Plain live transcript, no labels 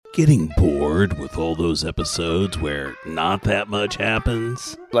Getting bored with all those episodes where not that much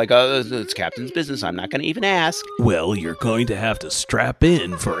happens? Like, it's Captain's business. I'm not going to even ask. Well, you're going to have to strap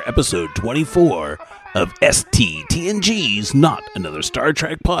in for episode 24 of STTNGeez, Not Another Star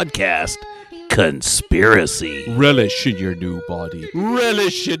Trek Podcast, Conspiracy. Relish in your new body.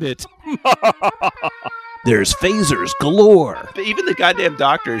 Relish in it. There's phasers galore. Even the goddamn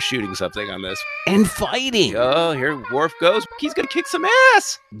doctor is shooting something on this. And fighting. Oh, here Worf goes. He's going to kick some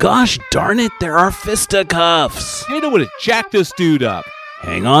ass. Gosh darn it, there are fisticuffs. You know what to jack this dude up.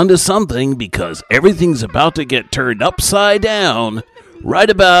 Hang on to something because everything's about to get turned upside down right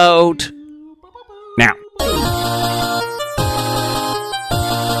about now.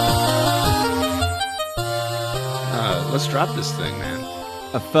 Let's drop this thing, man.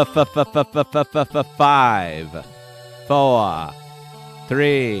 5, 4,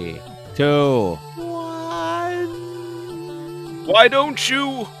 3, 2, 1. Why don't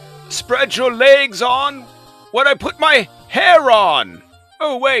you spread your legs on when I put my hair on?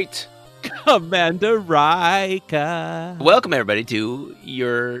 Oh, wait. Commander Riker. Welcome, everybody, to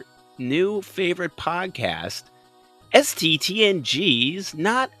your new favorite podcast, STTNGeez,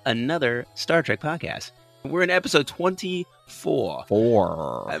 Not Another Star Trek Podcast. We're in episode 24.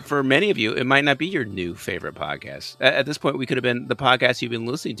 For many of you, it might not be your new favorite podcast. At this point, we could have been the podcast you've been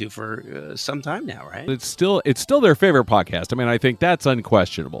listening to for some time now, right? It's still their favorite podcast. I mean, I think that's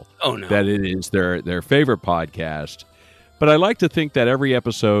unquestionable. Oh, no. That it is their favorite podcast. But I like to think that every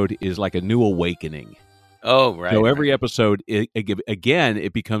episode is like a new awakening. Oh, right. So every episode,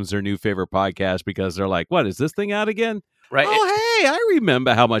 it becomes their new favorite podcast because they're like, what, is this thing out again? Right. Oh, hey, I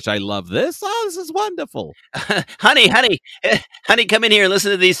remember how much I love this. Oh, this is wonderful. honey, come in here and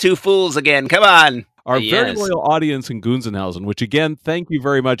listen to these two fools again. Come on. Our very loyal audience in Gunzenhausen, which again, thank you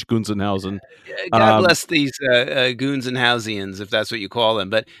very much, Gunzenhausen. God bless these Gunzenhausians, if that's what you call them.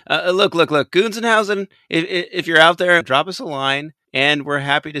 But look, Gunzenhausen, if you're out there, drop us a line, and we're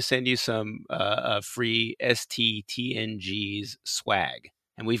happy to send you some free STTNGeez swag.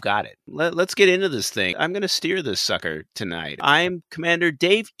 And we've got it. Let's get into this thing. I'm going to steer this sucker tonight. I'm Commander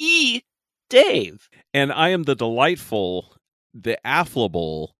Dave E. Dave. And I am the delightful, the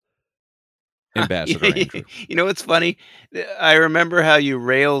affable Ambassador Andrew. You know what's funny? I remember how you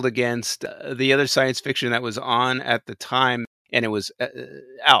railed against the other science fiction that was on at the time, and it was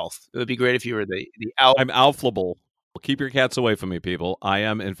Alf. It would be great if you were the Alf. I'm Alflable. Keep your cats away from me, people. I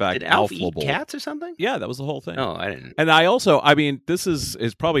am, in fact, Did Alf Alflable. eat cats or something? Yeah, that was the whole thing. Oh, I didn't. And I also, I mean, this is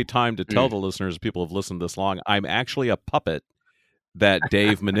probably time to tell the listeners, people have listened this long, I'm actually a puppet that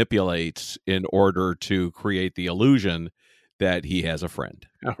Dave manipulates in order to create the illusion that he has a friend.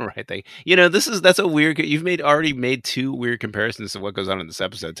 All right. That's a weird, you've already made two weird comparisons to what goes on in this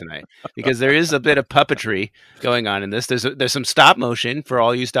episode tonight, because there is a bit of puppetry going on in this. There's some stop motion for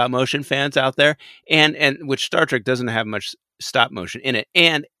all you stop motion fans out there, and which Star Trek doesn't have much stop motion in it.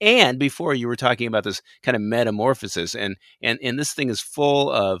 And before you were talking about this kind of metamorphosis, and this thing is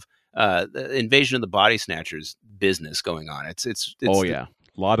full of the Invasion of the Body Snatchers business going on. It's oh yeah.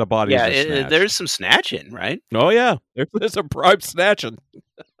 A lot of bodies. Yeah, there's some snatching, right? Oh, yeah. There's a prime snatching.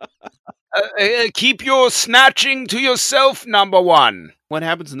 Keep your snatching to yourself, number one. What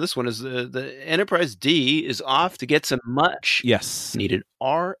happens in this one is the Enterprise D is off to get some much needed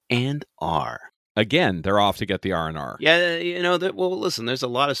R&R. Again, they're off to get the R&R. Yeah, listen, there's a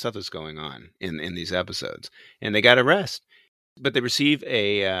lot of stuff that's going on in these episodes, and they got to rest. But they receive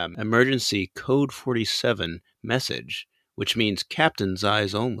a emergency Code 47 message, which means captain's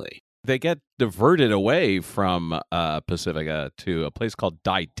eyes only. They get diverted away from Pacifica to a place called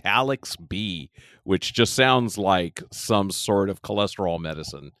Ditalics B, which just sounds like some sort of cholesterol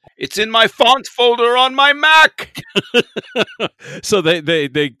medicine. It's in my font folder on my Mac. So they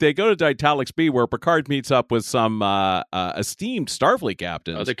go to Ditalics B, where Picard meets up with some esteemed Starfleet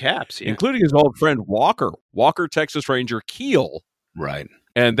captains. Other caps, yeah. Including his old friend Walker Texas Ranger Keel. Right.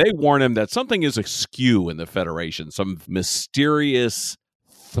 And they warn him that something is askew in the Federation, some mysterious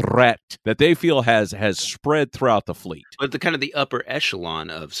threat that they feel has spread throughout the fleet. But the upper echelon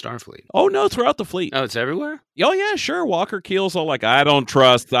of Starfleet. Oh, no, throughout the fleet. Oh, it's everywhere? Oh, yeah, sure. Walker Keel's all like, I don't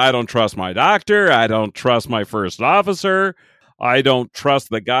trust my doctor. I don't trust my first officer. I don't trust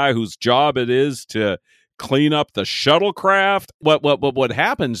the guy whose job it is to clean up the shuttlecraft. What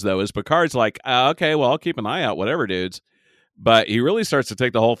happens, though, is Picard's like, okay, well, I'll keep an eye out, whatever, dudes. But he really starts to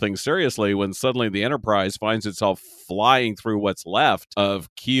take the whole thing seriously when suddenly the Enterprise finds itself flying through what's left of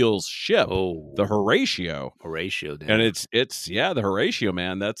Keel's ship, the Horatio. Damn. And it's the Horatio,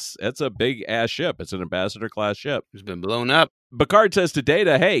 man. That's a big ass ship. It's an ambassador class ship. It's been blown up. Picard says to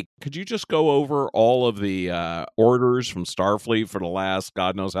Data, hey, could you just go over all of the orders from Starfleet for the last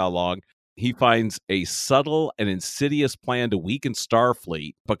God knows how long? He finds a subtle and insidious plan to weaken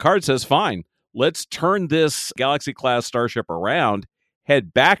Starfleet. Picard says, fine, let's turn this Galaxy-class starship around,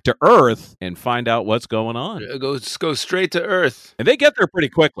 head back to Earth, and find out what's going on. Go straight to Earth. And they get there pretty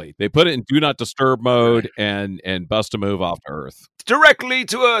quickly. They put it in Do Not Disturb mode and bust a move off to Earth. Directly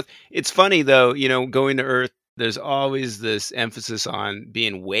to Earth. It's funny, though, going to Earth, there's always this emphasis on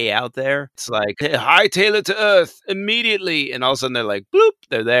being way out there. It's like, hey, hightail it to Earth immediately. And all of a sudden they're like, bloop,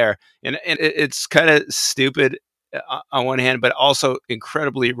 they're there. And it's kind of stupid on one hand, but also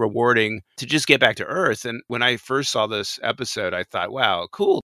incredibly rewarding to just get back to Earth. And when I first saw this episode, I thought, wow,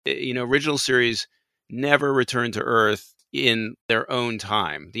 cool. Original series never returned to Earth in their own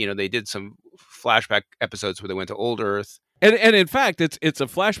time. They did some flashback episodes where they went to old Earth. And in fact, it's a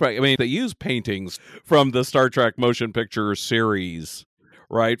flashback. I mean, they use paintings from the Star Trek motion picture series,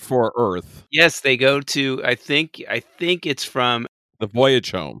 right, for Earth. Yes, they go to, I think it's from The Voyage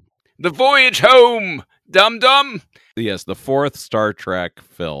Home. The Voyage Home! Dum-dum! Yes, the fourth Star Trek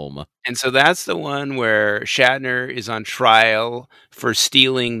film. And so that's the one where Shatner is on trial for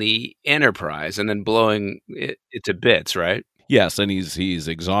stealing the Enterprise and then blowing it to bits, right? Yes, and he's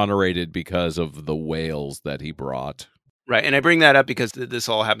exonerated because of the whales that he brought. Right, and I bring that up because this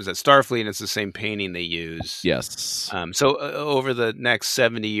all happens at Starfleet, and it's the same painting they use. Yes. So over the next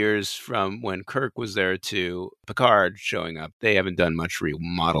 70 years from when Kirk was there to Picard showing up, they haven't done much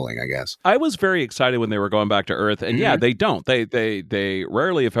remodeling, I guess. I was very excited when they were going back to Earth, and yeah, they don't. They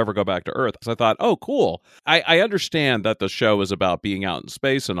rarely, if ever, go back to Earth. So I thought, oh, cool. I understand that the show is about being out in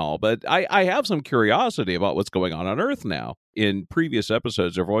space and all, but I have some curiosity about what's going on Earth now. In previous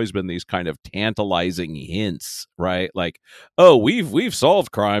episodes, there have always been these kind of tantalizing hints, right? Like, oh, we've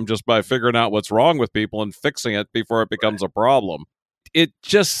solved crime just by figuring out what's wrong with people and fixing it before it becomes a problem. It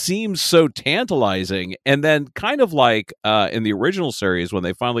just seems so tantalizing. And then kind of like in the original series, when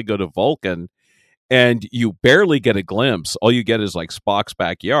they finally go to Vulcan and you barely get a glimpse, all you get is like Spock's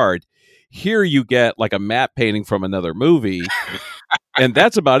backyard. Here you get like a matte painting from another movie. And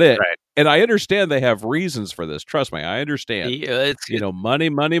that's about it. Right. And I understand they have reasons for this. Trust me, I understand. Yeah, it's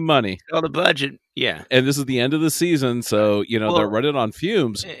money. all the budget. Yeah. And this is the end of the season, so, they're running on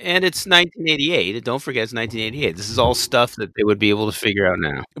fumes. And it's 1988. Don't forget it's 1988. This is all stuff that they would be able to figure out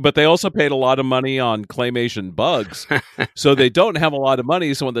now. But they also paid a lot of money on claymation bugs. So they don't have a lot of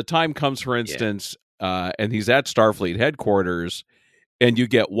money. So when the time comes, for instance, and he's at Starfleet headquarters, and you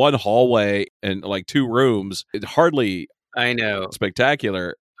get one hallway and like two rooms, it's hardly... I know.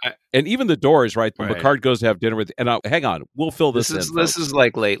 Spectacular. And even the doors, right? When Picard goes to have dinner with... And hang on, we'll fill this in. This is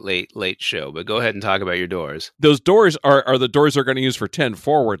like late show, but go ahead and talk about your doors. Those doors are the doors they're going to use for 10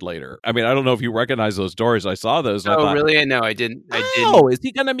 Forward later. I mean, I don't know if you recognize those doors. I saw those. And I thought, really? No, I didn't. Oh, is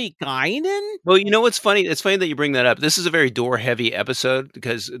he going to meet Guinan? Well, you know what's funny? It's funny that you bring that up. This is a very door-heavy episode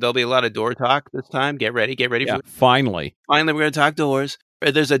because there'll be a lot of door talk this time. Get ready for it. Finally, we're going to talk doors.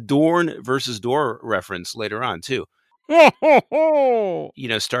 There's a Dorn versus door reference later on, too.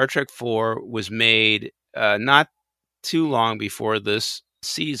 Star Trek 4 was made not too long before this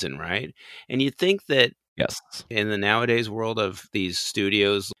season, right? And you'd think that in the nowadays world of these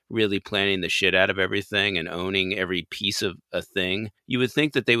studios really planning the shit out of everything and owning every piece of a thing, you would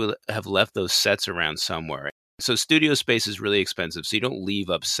think that they would have left those sets around somewhere. So studio space is really expensive, so you don't leave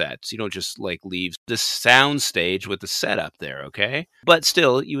up sets. You don't just leave the sound stage with the set up there, okay? But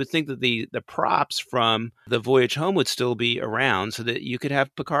still, you would think that the props from the Voyage Home would still be around so that you could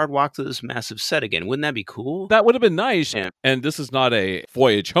have Picard walk through this massive set again. Wouldn't that be cool? That would have been nice. Yeah. And this is not a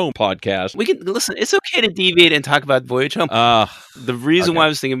Voyage Home podcast. We can listen. It's okay to deviate and talk about Voyage Home. The reason why I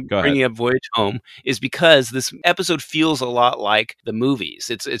was thinking bringing up Voyage Home is because this episode feels a lot like the movies.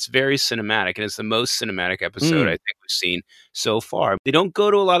 It's very cinematic, and it's the most cinematic episode I think we've seen so far. They don't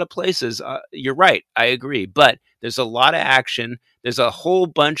go to a lot of places. You're right. I agree. But there's a lot of action. There's a whole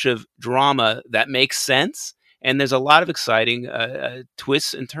bunch of drama that makes sense. And there's a lot of exciting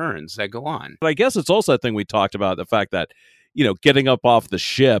twists and turns that go on. But I guess it's also a thing we talked about, the fact that, getting up off the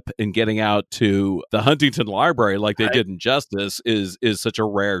ship and getting out to the Huntington Library like they did in Justice is such a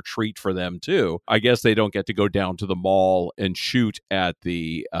rare treat for them, too. I guess they don't get to go down to the mall and shoot at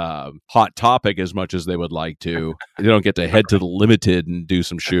the Hot Topic as much as they would like to. They don't get to head to the Limited and do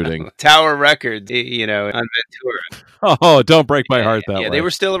some shooting. Tower Records, on Ventura. Oh, don't break my heart that way. Yeah, they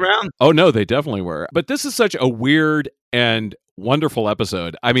were still around. Oh, no, they definitely were. But this is such a weird and wonderful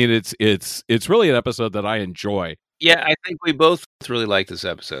episode. I mean, it's really an episode that I enjoy. Yeah, I think we both really like this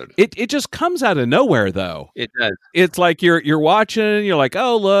episode. It just comes out of nowhere, though. It does. It's like you're watching, you're like,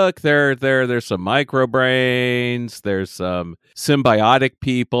 oh look, there's some microbrains, there's some symbiotic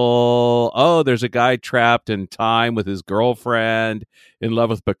people. Oh, there's a guy trapped in time with his girlfriend in love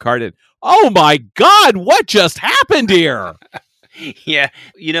with Picard. And, oh my God, what just happened here? Yeah,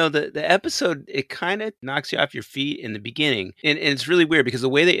 the episode, it kind of knocks you off your feet in the beginning, and it's really weird because the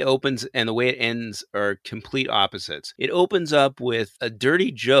way that it opens and the way it ends are complete opposites. It opens up with a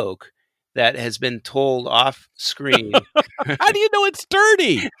dirty joke that has been told off screen. How do you know it's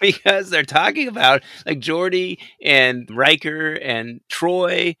dirty? Because they're talking about, like, Geordi and Riker and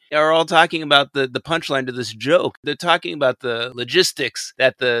Troy are all talking about the punchline to this joke. They're talking about the logistics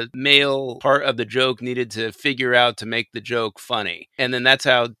that the male part of the joke needed to figure out to make the joke funny. And then that's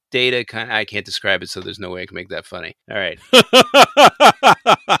how Data I can't describe it, so there's no way I can make that funny. All right.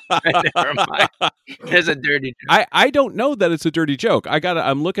 Never mind. There's a dirty joke. I don't know that it's a dirty joke.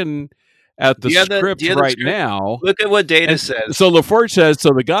 I'm looking at the script right now. Look at what Data says. So LaForge says,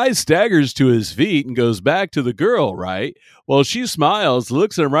 so the guy staggers to his feet and goes back to the girl, right? Well, she smiles,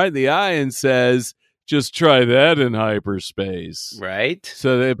 looks him right in the eye and says, just try that in hyperspace. Right.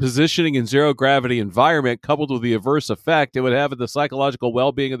 So the positioning in zero gravity environment coupled with the adverse effect it would have on the psychological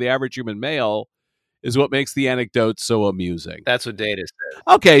well-being of the average human male is what makes the anecdote so amusing. That's what Data says.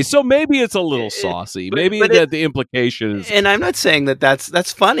 Okay, so maybe it's a little saucy. Maybe the implication is... And I'm not saying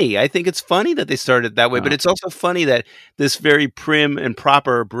that's funny. I think it's funny that they started that way, but it's also funny that this very prim and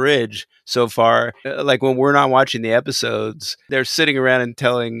proper bridge so far, like when we're not watching the episodes, they're sitting around and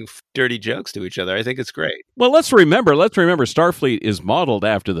telling dirty jokes to each other. I think it's great. Well, let's remember Starfleet is modeled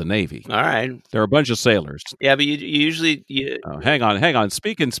after the Navy. All right. They're a bunch of sailors. Yeah, but you usually... Oh, hang on.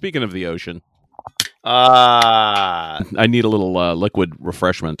 Speaking of the ocean... I need a little liquid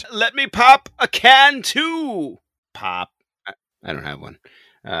refreshment. Let me pop a can too. Pop. I don't have one.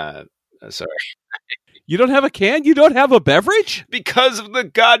 Sorry. You don't have a can? You don't have a beverage? Because of the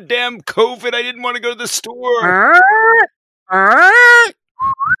goddamn COVID, I didn't want to go to the store.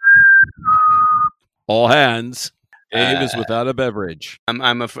 All hands. Dave is without a beverage.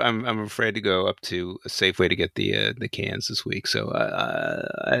 I'm afraid to go up to a Safeway to get the cans this week, so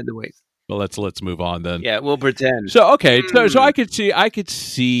I had to wait. Well, let's move on then. Yeah, we'll pretend. So okay, so I could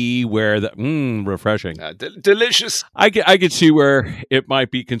see where the refreshing, delicious. I could see where it might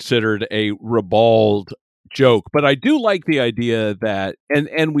be considered a ribald joke, but I do like the idea that,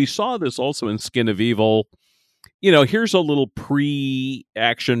 and we saw this also in Skin of Evil. Here's a little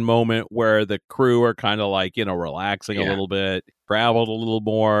pre-action moment where the crew are kind of like relaxing a little bit, traveled a little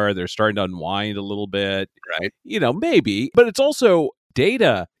more, they're starting to unwind a little bit, right? Maybe, but it's also.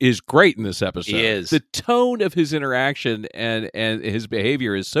 Data is great in this episode. He is. The tone of his interaction and his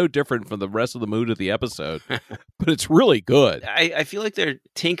behavior is so different from the rest of the mood of the episode, but it's really good. I feel like they're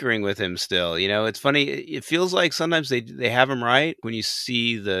tinkering with him still. It's funny. It feels like sometimes they have him right when you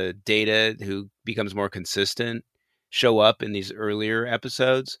see the Data who becomes more consistent show up in these earlier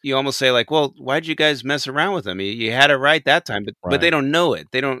episodes. You almost say like, well, why'd you guys mess around with him? You had it right that time, but they don't know it.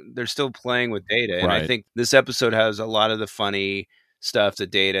 They're still playing with Data. And I think this episode has a lot of the funny stuff that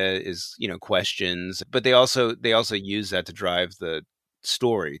Data is, questions, but they also use that to drive the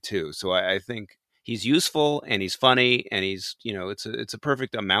story too. So I think he's useful and he's funny and he's, it's a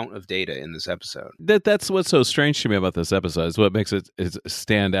perfect amount of Data in this episode. That's what's so strange to me about this episode is what makes it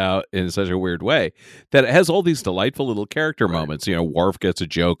stand out in such a weird way, that it has all these delightful little character moments. Worf gets a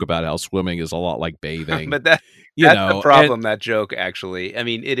joke about how swimming is a lot like bathing. But that's the problem, that joke, actually. I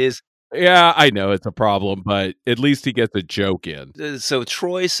mean, it is. Yeah, I know it's a problem, but at least he gets a joke in. So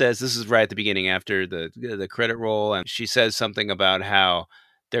Troy says, this is right at the beginning after the credit roll, and she says something about how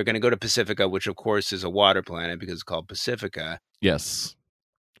they're going to go to Pacifica, which of course is a water planet because it's called Pacifica. Yes.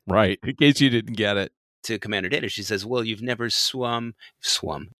 Right. In case you didn't get it. To Commander Data, she says, well, you've never swum.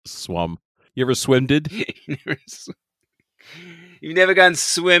 You ever swimmed? You've never gone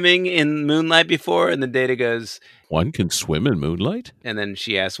swimming in moonlight before? And then Data goes, one can swim in moonlight? And then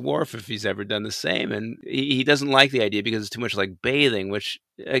she asks Worf if he's ever done the same. And he doesn't like the idea because it's too much like bathing, which,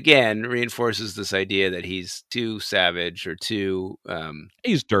 again, reinforces this idea that he's too savage or too...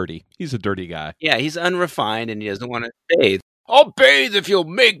 He's dirty. He's a dirty guy. Yeah, he's unrefined and he doesn't want to bathe. I'll bathe if you'll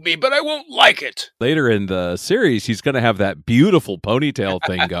make me, but I won't like it. Later in the series, he's going to have that beautiful ponytail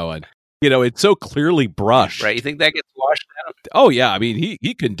thing going. It's so clearly brushed. Right? You think that gets washed out? Oh, yeah. I mean,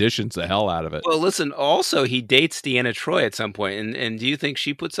 he conditions the hell out of it. Well, listen, also, he dates Deanna Troi at some point, and do you think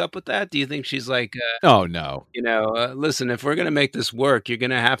she puts up with that? Do you think she's like, Oh, no. listen, if we're going to make this work, you're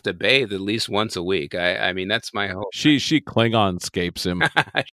going to have to bathe at least once a week. I mean, that's my hope. She Klingonscapes him.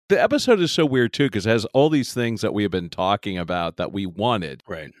 The episode is so weird, too, because it has all these things that we have been talking about that we wanted.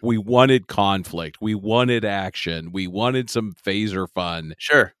 Right. We wanted conflict. We wanted action. We wanted some phaser fun.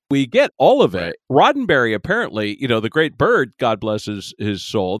 Sure. We get all of it. Roddenberry, apparently, the great bird, God bless his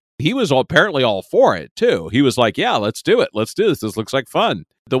soul, he was apparently all for it, too. He was like, yeah, let's do it. Let's do this. This looks like fun.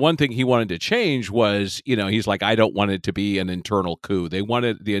 The one thing he wanted to change was, he's like, I don't want it to be an internal coup.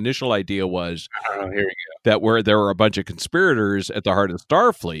 The initial idea was here you go. that there were a bunch of conspirators at the heart of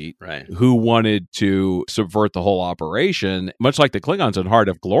Starfleet Right. who wanted to subvert the whole operation, much like the Klingons in Heart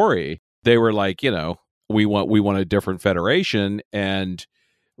of Glory. They were like, we want a different federation, and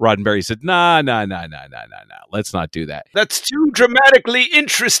Roddenberry said, nah, let's not do that. That's too dramatically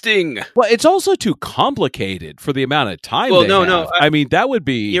interesting. Well, it's also too complicated for the amount of time they have. I mean, that would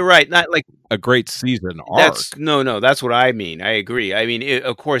be... You're right. Not like a great season arc. That's what I mean. I agree. I mean,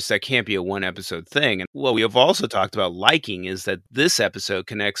 of course, that can't be a one-episode thing. And what we have also talked about liking is that this episode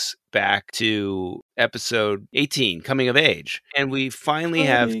connects back to episode 18, Coming of Age. And we finally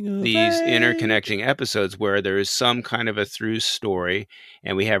have these interconnecting episodes where there is some kind of a through story,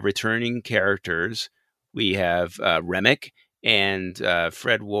 and we have returning characters. We have Remick and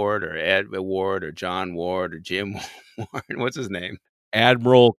Fred Ward or Ed Ward or John Ward or Jim Ward. What's his name?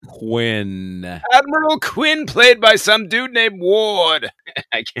 Admiral Quinn. Admiral Quinn, played by some dude named Ward.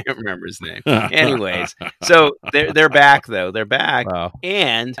 I can't remember his name. Anyways, so they're back, though. They're back. Wow.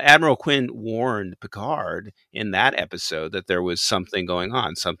 And Admiral Quinn warned Picard in that episode that there was something going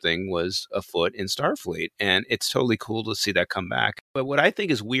on. Something was afoot in Starfleet. And it's totally cool to see that come back. But what I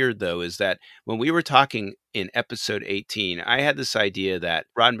think is weird, though, is that when we were talking in episode 18, I had this idea that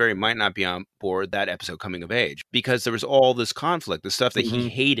Roddenberry might not be on board that episode, Coming of Age, because there was all this conflict, the stuff that he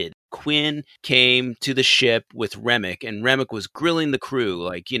hated. Quinn came to the ship with Remick, and Remick was grilling the crew,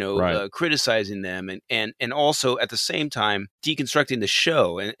 like, criticizing them, and also at the same time deconstructing the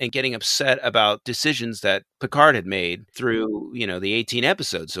show and getting upset about decisions that Picard had made through, the 18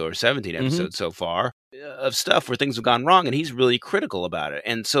 episodes or 17 episodes so far of stuff where things have gone wrong, and he's really critical about it.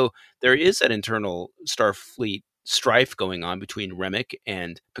 And so there is that internal Starfleet strife going on between Remick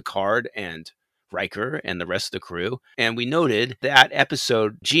and Picard and Riker and the rest of the crew. And we noted that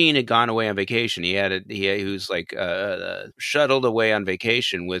episode, Gene had gone away on vacation. He was like shuttled away on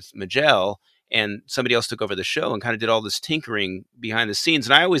vacation with Majel, and somebody else took over the show and kind of did all this tinkering behind the scenes.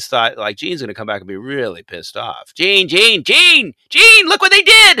 And I always thought, like, Gene's going to come back and be really pissed off. Gene, look what they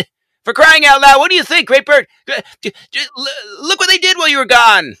did! For crying out loud, what do you think, Great Bird? Look what they did while you were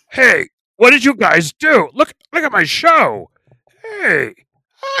gone. Hey, what did you guys do? Look at my show. Hey,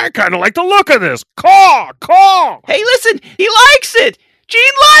 I kind of like the look of this. Caw. Hey, listen, he likes it. Gene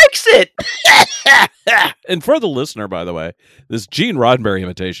likes it. And for the listener, by the way, this Gene Roddenberry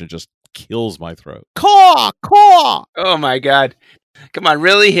imitation just kills my throat. Caw. Oh, my God. Come on,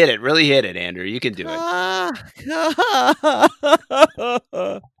 really hit it, Andrew. You can do it.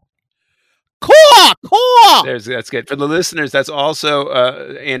 Caw. That's good. For the listeners, that's also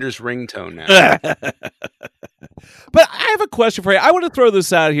Andrew's ringtone now. But I have a question for you. I want to throw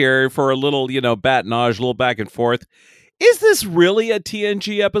this out here for a little, badinage, a little back and forth. Is this really a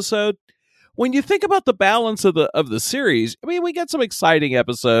TNG episode? When you think about the balance of the series, I mean, we got some exciting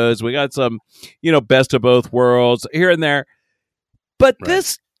episodes. We got some, best of both worlds here and there. But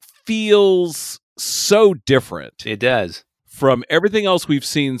This feels so different. It does. From everything else we've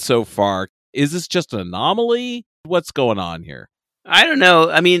seen so far. Is this just an anomaly? What's going on here? I don't know.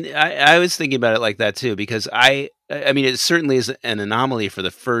 I mean, I was thinking about it like that too, because I mean, it certainly is an anomaly for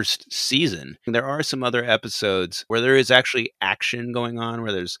the first season. There are some other episodes where there is actually action going on,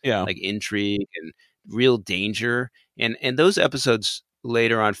 where there's like intrigue and real danger. And those episodes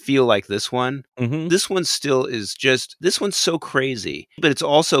later on feel like this one. Mm-hmm. This one still is this one's so crazy, but it's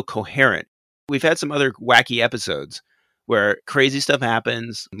also coherent. We've had some other wacky episodes where crazy stuff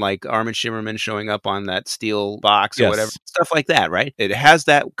happens, like Armin Shimmerman showing up on that steel box or whatever, stuff like that, right? It has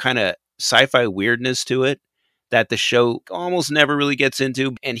that kind of sci-fi weirdness to it that the show almost never really gets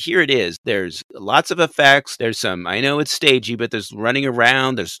into. And here it is. There's lots of effects. There's some, I know it's stagey, but there's running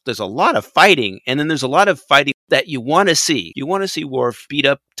around. There's a lot of fighting. And then there's a lot of fighting that you want to see. You want to see Worf beat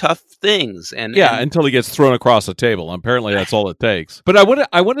up tough things. And until he gets thrown across the table. Apparently that's all it takes. But I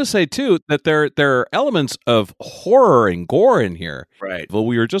want to say too that there are elements of horror and gore in here. Right. Well,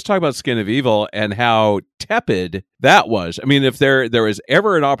 we were just talking about Skin of Evil and how tepid that was. I mean, if there was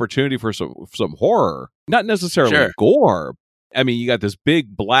ever an opportunity for some horror, not necessarily Sure. gore. I mean, you got this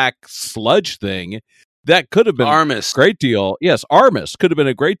big black sludge thing that could have been Armis. a great deal. Yes, Armis could have been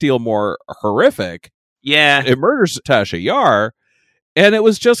a great deal more horrific. Yeah. It murders Tasha Yar, and it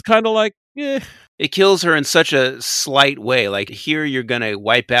was just kind of like, It kills her in such a slight way. Like here, you're going to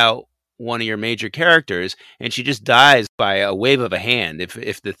wipe out one of your major characters, and she just dies by a wave of a hand.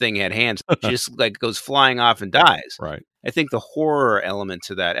 If the thing had hands, she just like goes flying off and dies. Right. I think the horror element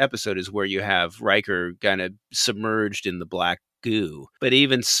to that episode is where you have Riker kind of submerged in the black goo. But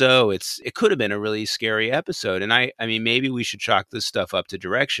even so, it could have been a really scary episode. And I mean, maybe we should chalk this stuff up to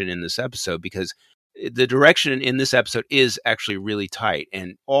direction in this episode, because the direction in this episode is actually really tight,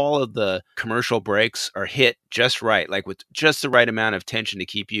 and all of the commercial breaks are hit just right, like with just the right amount of tension to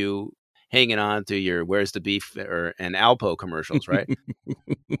keep you hanging on to your "Where's the Beef" and Alpo commercials, right?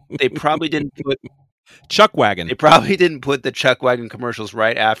 They probably didn't put Chuck Wagon. They probably didn't put the Chuck Wagon commercials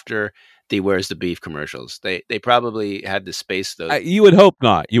right after the "Where's the Beef" commercials. They probably had to space those. You would hope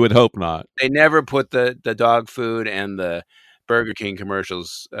not. You would hope not. They never put the dog food and the Burger King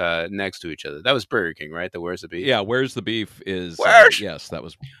commercials next to each other. That was Burger King, right? The "Where's the Beef"? Yeah, "Where's the Beef" is yes, that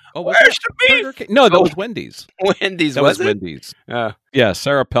was. Oh, was Where's that the beef? Burger King? No, that was Wendy's. Wendy's, That was it? Wendy's. Yeah,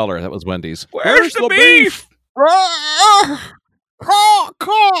 Sarah Peller. That was Wendy's. Where's the beef? I'm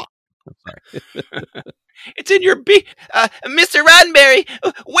sorry. It's in your beef, Mr. Roddenberry.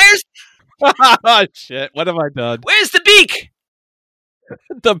 Where's Oh, shit. What have I done? the beak?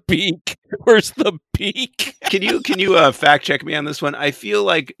 The beak. Where's the beak? Can you fact check me on this one? I feel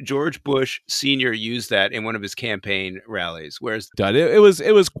like George Bush Sr. used that in one of his campaign rallies. Where's Done. It was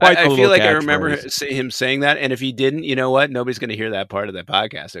quite. I the feel little like I remember catchphrase. him saying that, and if he didn't, you know what? Nobody's going to hear that part of the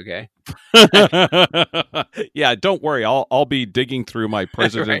podcast. Okay. Yeah, don't worry. I'll be digging through my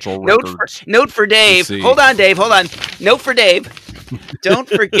presidential Right. records. Note for Dave. see. Hold on, Dave. Hold on. Note for Dave. Don't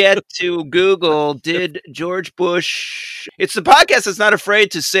forget to Google, did George Bush... It's the podcast that's not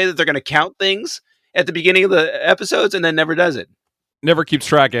afraid to say that they're going to count things at the beginning of the episodes and then never does it. Never keeps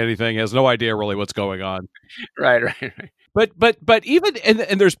track of anything. Has no idea really what's going on. Right. But even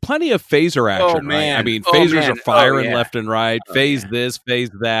and there's plenty of phaser action. Oh, man. Right? I mean, Oh, phasers man. are firing Oh, yeah. left and right. Oh, phase yeah. this,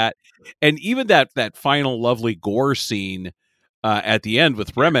 phase that, and even that final lovely gore scene at the end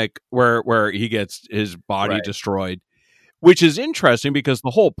with Remick, where he gets his body Right. destroyed, which is interesting because the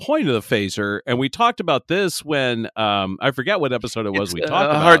whole point of the phaser, and we talked about this when I forget what episode it was. It's, We talked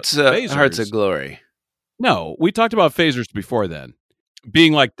about Hearts phasers. of Glory. No, we talked about phasers before then,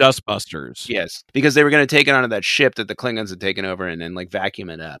 being like dustbusters. Yes, because they were going to take it onto that ship that the Klingons had taken over and then like vacuum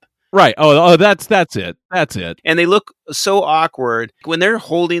it up. Right. Oh, that's it. That's it. And they look so awkward when they're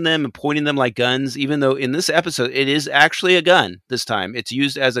holding them and pointing them like guns, even though in this episode, it is actually a gun this time. It's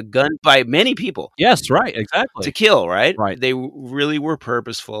used as a gun by many people Yes, right. Exactly. to kill, right? Right. They really were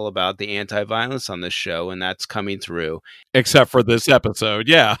purposeful about the anti-violence on this show, and that's coming through. Except for this episode.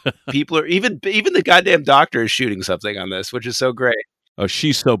 Yeah. People are even the goddamn doctor is shooting something on this, which is so great. Oh,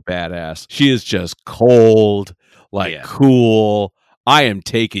 she's so badass. She is just cold, like Yeah. cool. I am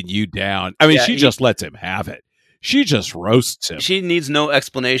taking you down. I mean, Yeah, she just lets him have it. She just roasts him. She needs no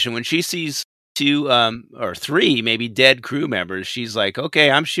explanation. When she sees 2 or 3 maybe dead crew members, she's like, okay,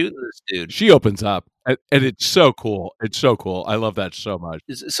 I'm shooting this dude. She opens up, and it's so cool. It's so cool. I love that so much.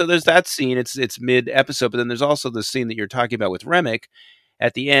 So there's that scene. It's mid episode, but then there's also the scene that you're talking about with Remick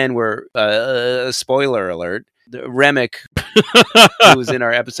at the end, where spoiler alert, the Remick, who was in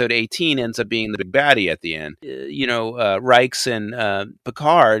our episode 18, ends up being the big baddie at the end. Reichs and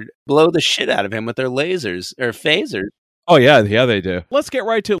Picard blow the shit out of him with their lasers or phasers. Oh, yeah, they do. Let's get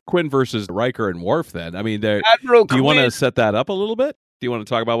right to Quinn versus Riker and Worf then. I mean, do Admiral you want to Quinn. set that up a little bit? Do you want to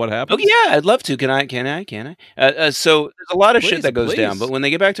talk about what happened? Oh yeah, I'd love to. Can I? So there's a lot of shit Please, that goes down, please. but when they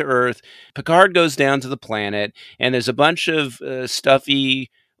get back to Earth, Picard goes down to the planet, and there's a bunch of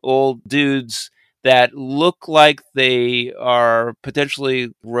stuffy old dudes that look like they are potentially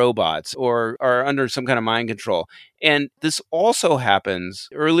robots or are under some kind of mind control. And this also happens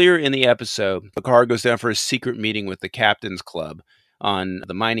earlier in the episode. Picard goes down for a secret meeting with the Captain's Club on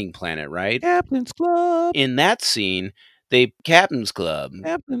the mining planet, right? Captain's Club. In that scene, Captain's Club.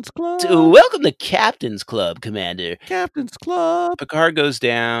 Captain's Club. Welcome to Captain's Club, Commander. Captain's Club. Picard goes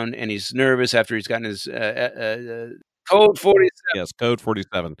down, and he's nervous after he's gotten his Code 47. Yes, code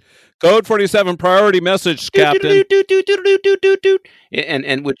 47. Code 47, priority message, Captain.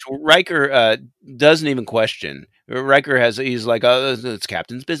 And which Riker doesn't even question. He's like, oh, it's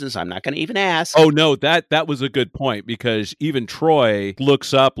Captain's business. I'm not going to even ask. Oh, no, that was a good point, because even Troy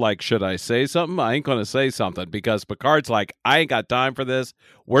looks up like, should I say something? I ain't going to say something, because Picard's like, I ain't got time for this.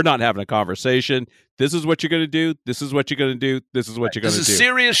 We're not having a conversation. This is what you're going to do. This is what you're going to do. This is what you're going to do. This is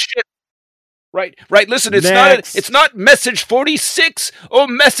serious shit. Right. Listen, it's not message 46 or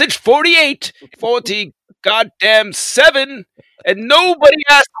message 48, 40 goddamn 7, and nobody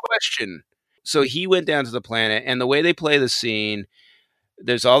asked a question. So he went down to the planet, and the way they play the scene,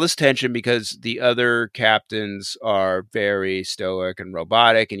 there's all this tension because the other captains are very stoic and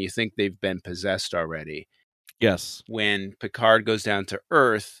robotic, and you think they've been possessed already. Yes. When Picard goes down to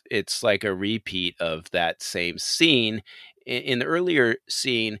Earth, it's like a repeat of that same scene. In the earlier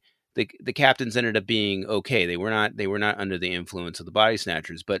scene, the captains ended up being okay. They were not under the influence of the body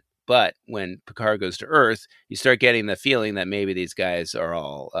snatchers. But when Picard goes to Earth, you start getting the feeling that maybe these guys are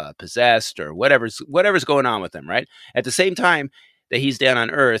all possessed or whatever's going on with them. Right. At the same time that he's down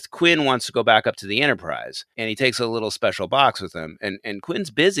on Earth, Quinn wants to go back up to the Enterprise, and he takes a little special box with him. And Quinn's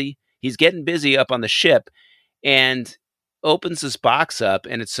busy. He's getting busy up on the ship, and opens this box up,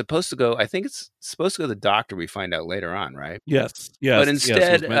 and it's supposed to go. I think it's supposed to go to the doctor. We find out later on, right? Yes. But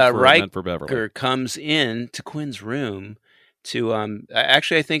instead, meant for Beverly. Riker comes in to Quinn's room to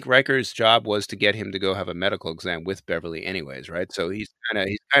actually, I think Riker's job was to get him to go have a medical exam with Beverly, anyways, right? So he's kind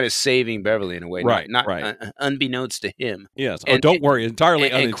of saving Beverly in a way, right? Not unbeknownst to him. Yes. Don't worry, entirely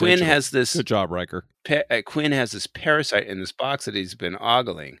and unintentional. Quinn has this. Good job, Riker. Quinn has this parasite in this box that he's been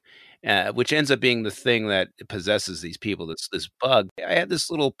ogling. Which ends up being the thing that possesses these people. This bug. I had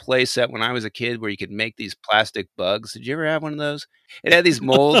this little play set when I was a kid where you could make these plastic bugs. Did you ever have one of those? It had these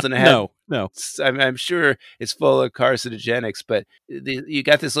molds, and it had no. I'm sure it's full of carcinogenics, but you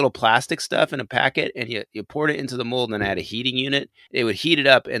got this little plastic stuff in a packet, and you poured it into the mold, and then it had a heating unit. It would heat it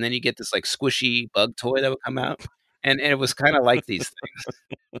up, and then you get this like squishy bug toy that would come out, and it was kind of like these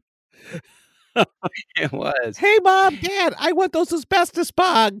things. It was. Hey, Mom, Dad, I want those asbestos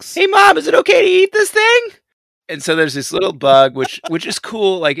bugs. Hey, Mom, is it okay to eat this thing? And so there's this little bug, which is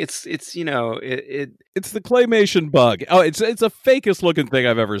cool. Like it's it's the claymation bug. Oh, it's the fakest looking thing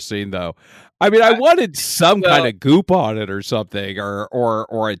I've ever seen, though. I mean, I wanted some kind of goop on it or something,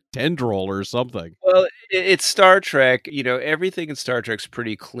 or a tendril or something. Well, it's Star Trek. Everything in Star Trek's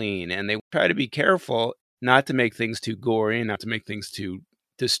pretty clean, and they try to be careful not to make things too gory, not to make things too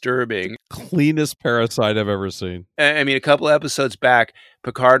disturbing. Cleanest parasite I've ever seen. I mean, a couple episodes back,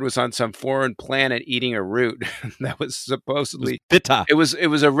 Picard was on some foreign planet eating a root that was supposedly bitter. It was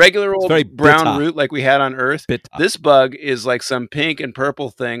a regular old brown root like we had on Earth. Bitter. This bug is like some pink and purple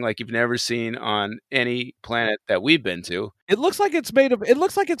thing like you've never seen on any planet that we've been to. It looks like it's made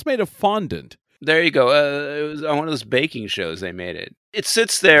of fondant. There you go. It was on one of those baking shows they made it. It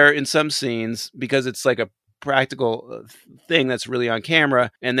sits there in some scenes because it's like a practical thing that's really on camera,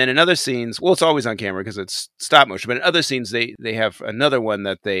 and then in other scenes, well, it's always on camera because it's stop motion, but in other scenes they have another one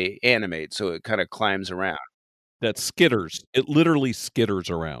that they animate, so it kind of climbs around. That skitters. It literally skitters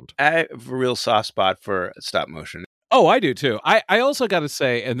around. I have a real soft spot for stop motion. Oh, I do too. I also got to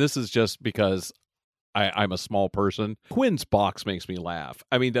say, and this is just because I'm a small person, Quinn's box makes me laugh.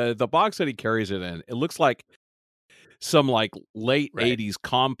 I mean, the box that he carries it in, it looks like some like late 80s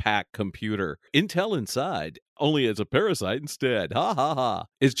compact computer. Intel inside, only it's a parasite instead. Ha ha ha.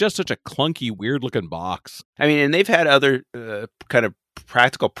 It's just such a clunky, weird looking box. I mean, and they've had other kind of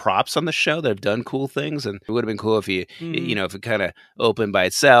practical props on the show that have done cool things, and it would have been cool if if it kind of opened by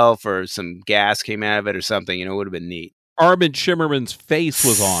itself or some gas came out of it or something, it would have been neat. Armin Shimmerman's face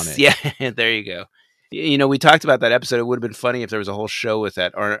was on it. Yeah, there you go. We talked about that episode. It would have been funny if there was a whole show with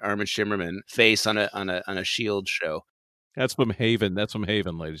that Armin Shimmerman face on a S.H.I.E.L.D. show. That's from Haven.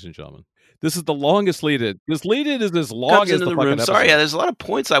 Ladies and gentlemen. This is the longest lead-in. This lead-in is as long as the fucking room. episode. Sorry, there's a lot of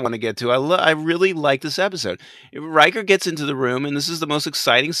points I want to get to. I really like this episode. Riker gets into the room, and this is the most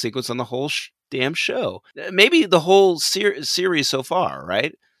exciting sequence on the whole damn show. Maybe the whole series so far,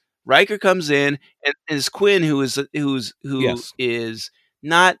 right? Riker comes in, and it's Quinn who is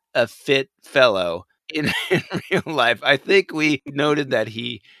not a fit fellow in real life. I think we noted that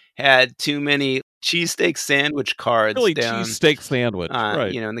he had too many cheesesteak sandwich cards down. Cheesesteak sandwich,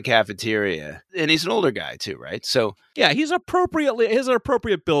 right? In the cafeteria, and he's an older guy too, right? So yeah, he's an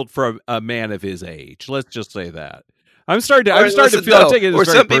appropriate build for a man of his age. Let's just say that. I'm starting to feel. No, or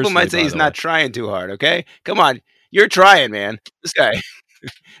some people might say he's not trying too hard. Okay, come on, you're trying, man. This guy.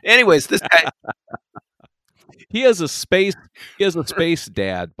 Anyways, this guy. He has a space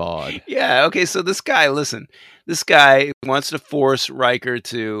dad bod. Yeah. Okay. So this guy wants to force Riker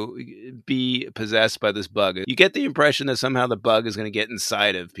to be possessed by this bug. You get the impression that somehow the bug is going to get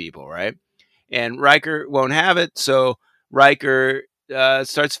inside of people, right? And Riker won't have it. So Riker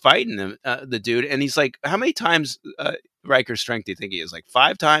starts fighting the dude. And he's like, how many times Riker's strength do you think he is? Like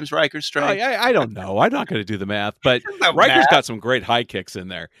 5 times Riker's strength? I don't know. I'm not going to do the math, but No Riker's math. got some great high kicks in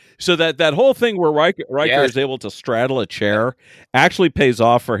there. So that whole thing where Riker Yes. is able to straddle a chair actually pays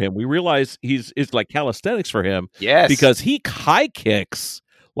off for him. We realize it's like calisthenics for him Yes. because he high kicks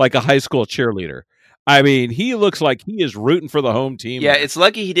like a high school cheerleader. I mean, he looks like he is rooting for the home team. Yeah, there. it's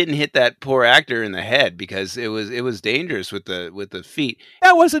lucky he didn't hit that poor actor in the head because it was dangerous with the feet.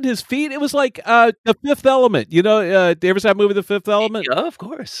 That wasn't his feet. It was like The Fifth Element. You know, do you ever see that movie, The Fifth Element? Oh, of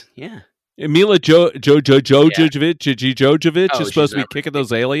course. Yeah. Mila Jovovich Oh, is supposed she's to be not kicking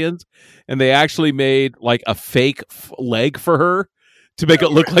those aliens, and they actually made like a fake leg for her to make it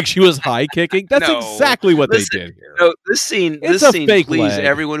look like she was high kicking. That's No. exactly what Listen, they did here. So this scene, It's a fake please, leg.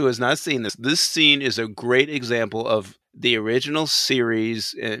 everyone who has not seen this, this scene is a great example of the original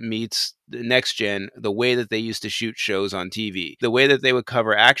series meets the next gen, the way that they used to shoot shows on TV. The way that they would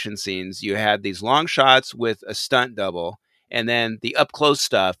cover action scenes, you had these long shots with a stunt double, and then the up close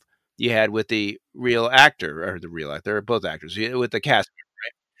stuff you had with the real actor, or both actors, with the cast.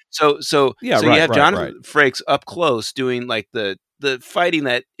 So you have Jonathan Frakes up close doing like the fighting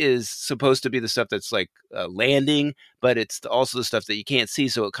that is supposed to be the stuff that's like landing, but it's also the stuff that you can't see,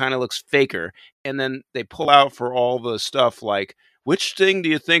 so it kind of looks faker. And then they pull out for all the stuff like, which thing do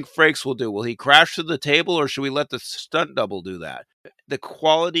you think Frakes will do? Will he crash to the table, or should we let the stunt double do that? The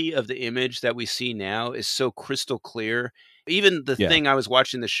quality of the image that we see now is so crystal clear. Even the thing I was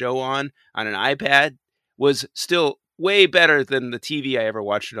watching the show on an iPad was still way better than the TV I ever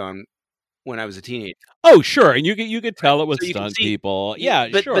watched it on when I was a teenager. Oh, sure, and you could tell it was So you can stunt see- people.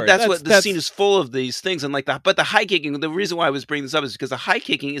 But Sure. that's what the scene is full of these things, and but the high kicking. The reason why I was bringing this up is because the high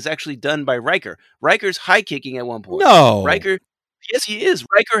kicking is actually done by Riker. Riker's high kicking at one point. No, Riker. Yes, he is.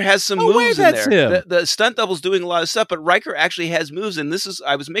 Riker has some No way, moves in that's there. him. The stunt double's doing a lot of stuff, but Riker actually has moves, and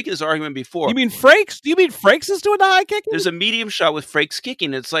I was making this argument before. You mean Frakes? Do you mean Frakes is doing the high kicking? There's a medium shot with Frakes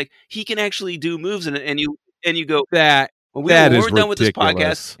kicking. It's like he can actually do moves, and you go, that. when That is we're done with this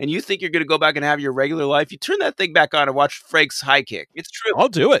ridiculous. podcast, and you think you're going to go back and have your regular life, you turn that thing back on and watch Frakes high kick. It's true. I'll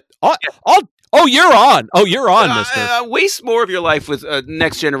do it. Oh, you're on. Oh, you're on, mister. Waste more of your life with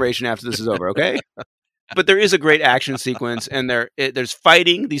Next Generation after this is over, okay? But there is a great action sequence, and there's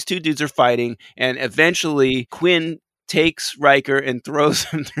fighting. These two dudes are fighting, and eventually Quinn takes Riker and throws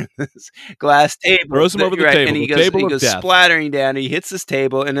him through this glass table. Throws him over the table, and he the goes, table he of goes death. splattering down. He hits this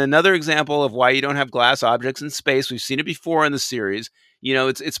table, and another example of why you don't have glass objects in space. We've seen it before in the series. You know,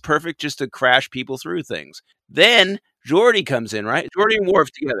 it's perfect just to crash people through things. Then Geordi comes in, right? Geordi and Worf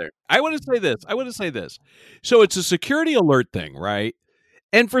together. I want to say this. So it's a security alert thing, right?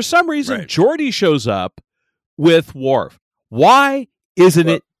 And for some reason, Right. Geordi shows up with Worf. Why isn't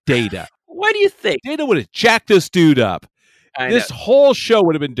it Data? What do you think? Data would have jacked this dude up. I This know. whole show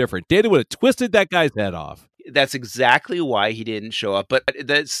would have been different. Data would have twisted that guy's head off. That's exactly why he didn't show up. But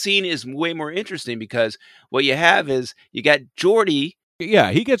the scene is way more interesting because what you have is you got Geordi.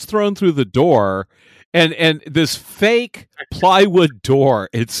 Yeah, he gets thrown through the door, and this fake plywood door.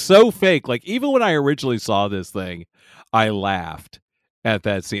 It's so fake. Like, even when I originally saw this thing, I laughed at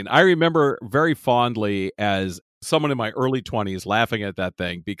that scene. I remember very fondly as someone in my early 20s laughing at that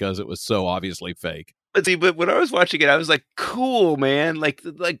thing because it was so obviously fake. But when I was watching it, I was like, cool, man. Like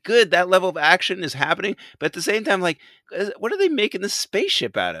good. That level of action is happening. But at the same time, like, what are they making this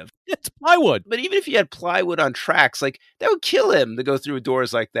spaceship out of? It's plywood. But even if you had plywood on tracks, like, that would kill him to go through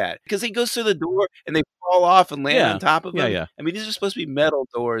doors like that. Because he goes through the door and they fall off and land Yeah. on top of him. Yeah. I mean, these are supposed to be metal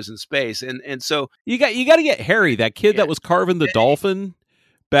doors in space. And so You got to get Harry, that kid that was carving the dolphin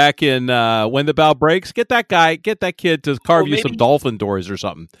back in When the Bow Breaks. Get that kid to carve you some dolphin doors or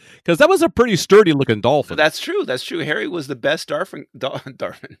something, because that was a pretty sturdy looking dolphin. That's true. Harry was the best dolphin.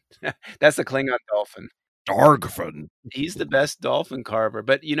 That's the Klingon dolphin. Dargfin. He's the best dolphin carver.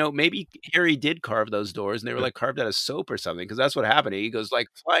 But, maybe Harry did carve those doors and they were like carved out of soap or something, because that's what happened. He goes like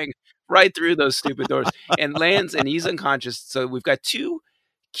flying right through those stupid doors and lands, and he's unconscious. So we've got two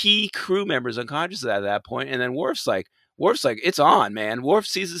key crew members unconscious at that point, and then Worf's like, it's on, man. Worf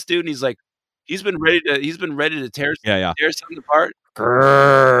sees this dude and he's like, he's been ready to tear something apart.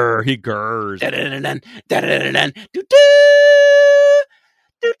 Grrr, he gurrs. Da-da-da-dun, da-da-da-dun, doo-doo,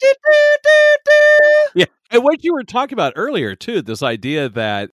 Yeah, and what you were talking about earlier too, this idea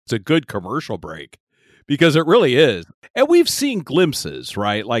that it's a good commercial break, because it really is. And we've seen glimpses,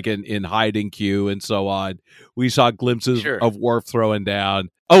 right? Like in Hide and Q and so on. We saw glimpses Sure. of Worf throwing down.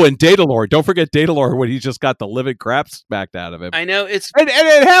 Oh, and Datalore. Don't forget Datalore when he just got the living crap smacked out of him. I know And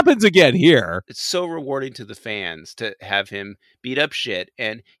it happens again here. it's so rewarding to the fans to have him beat up shit.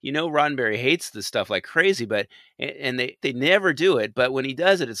 And Roddenberry hates this stuff like crazy, but and they never do it. But when he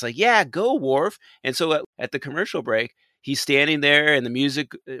does it, it's like, yeah, go Worf. And so at the commercial break, he's standing there and the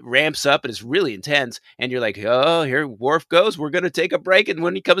music ramps up and it's really intense. And you're like, oh, here Worf goes. We're going to take a break. And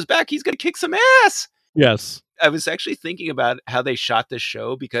when he comes back, he's going to kick some ass. Yes. I was actually thinking about how they shot this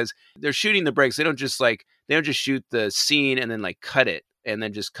show because they're shooting the breaks. They don't just shoot the scene and then like cut it and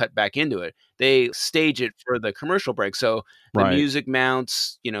then just cut back into it. They stage it for the commercial break. So the music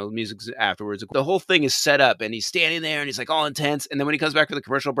mounts, music's afterwards. The whole thing is set up and he's standing there and he's like all intense. And then when he comes back for the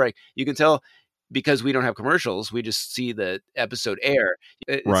commercial break, you can tell because we don't have commercials, we just see the episode air.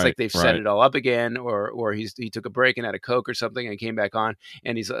 It's like they've set it all up again, or he took a break and had a Coke or something and came back on,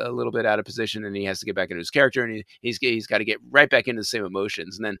 and he's a little bit out of position and he has to get back into his character, and he's got to get right back into the same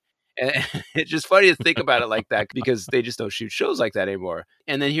emotions. And then it's just funny to think about it like that because they just don't shoot shows like that anymore.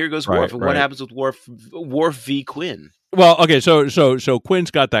 And then here goes Worf, and what happens with Worf v. Quinn? Well, okay, so Quinn's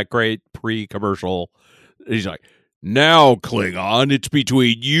got that great pre-commercial. He's like, now, Klingon, it's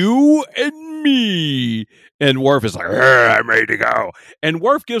between you and me. And Worf is like, I'm ready to go. And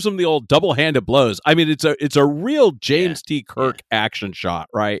Worf gives him the old double-handed blows. I mean, it's a real James T. Kirk action shot,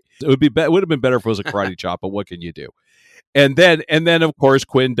 right? It would have been better if it was a karate chop, but what can you do? And then of course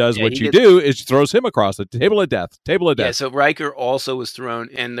Quinn does what you do is throws him across the table of death. Yeah, so Riker also was thrown,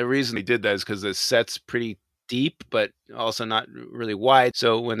 and the reason he did that is because the set's pretty deep, but also not really wide.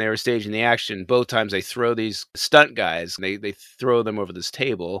 So when they were staging the action, both times they throw these stunt guys, and they throw them over this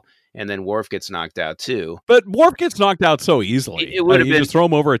table, and then Worf gets knocked out too. But Worf gets knocked out so easily. It would have been just throw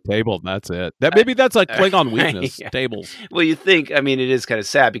him over a table, and that's it. Maybe that's like Klingon weakness, tables. Well, you think, I mean, it is kind of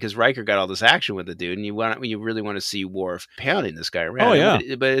sad because Riker got all this action with the dude, and you really want to see Worf pounding this guy around. Oh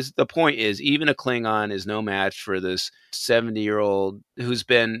yeah. But the point is, even a Klingon is no match for this 70-year-old who's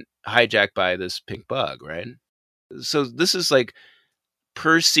been hijacked by this pink bug, right? So this is like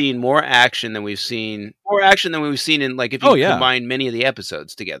per scene more action than we've seen in like if you combine many of the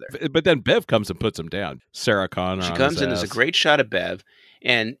episodes together. But then Bev comes and puts him down. Sarah Connor. She comes in. There's a great shot of Bev,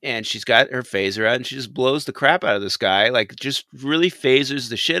 and she's got her phaser out and she just blows the crap out of this guy, like just really phasers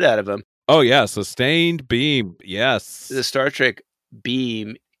the shit out of him. Oh yeah, sustained beam. Yes, the Star Trek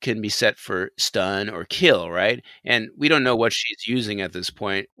beam can be set for stun or kill, right? And we don't know what she's using at this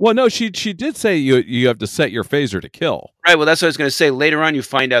point. Well, no, she did say you have to set your phaser to kill. Right, well, that's what I was going to say. Later on, you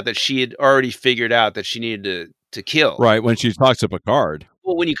find out that she had already figured out that she needed to kill. Right, when she talks to Picard.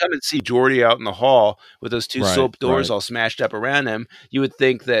 Well, when you come and see Geordi out in the hall with those two soap doors all smashed up around him, you would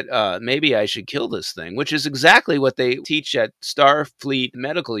think that maybe I should kill this thing, which is exactly what they teach at Starfleet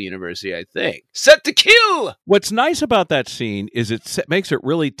Medical University, I think. Set to kill! What's nice about that scene is it makes it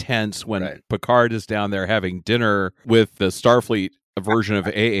really tense when Picard is down there having dinner with the Starfleet version of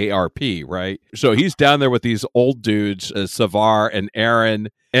AARP, right? So he's down there with these old dudes, Savar and Aaron,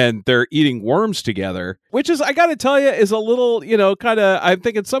 and they're eating worms together, which is, I got to tell you, is a little, kind of, I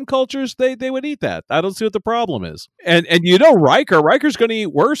think in some cultures, they would eat that. I don't see what the problem is. And Riker's going to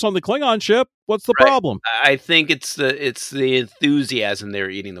eat worse on the Klingon ship. What's the problem? I think it's the enthusiasm they're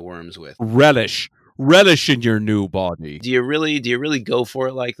eating the worms with. Relish in your new body. Do you really go for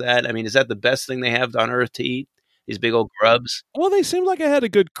it like that? I mean, is that the best thing they have on Earth to eat? These big old grubs. Well, they seemed like it had a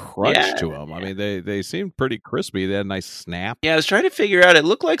good crunch to them. I mean, they seemed pretty crispy. They had a nice snap. Yeah, I was trying to figure out. It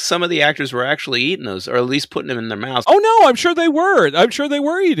looked like some of the actors were actually eating those, or at least putting them in their mouths. Oh no, I'm sure they were. I'm sure they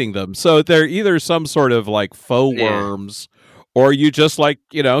were eating them. So they're either some sort of like faux worms, or you just like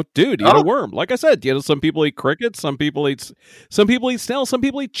eat a worm. Like I said, some people eat crickets, some people eat snails, some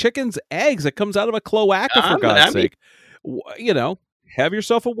people eat chickens' eggs that comes out of a cloaca. For God's sake, have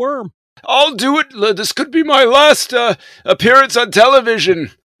yourself a worm. I'll do it. This could be my last appearance on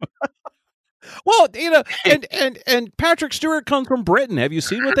television. Well, and Patrick Stewart comes from Britain. Have you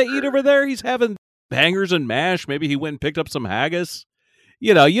seen what they eat over there? He's having bangers and mash. Maybe he went and picked up some haggis.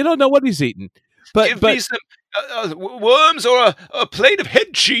 You don't know what he's eating. But Give me some worms or a plate of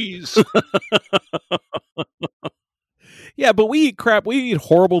head cheese. Yeah, but we eat crap. We eat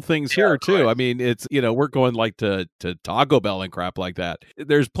horrible things here too. I mean, it's we're going like to Taco Bell and crap like that.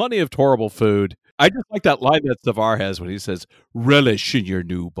 There's plenty of horrible food. I just like that line that Savar has when he says, "Relish in your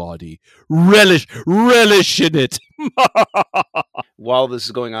new body, relish in it." While this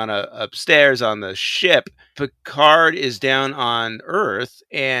is going on upstairs on the ship, Picard is down on Earth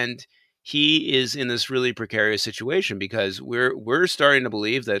and he is in this really precarious situation because we're starting to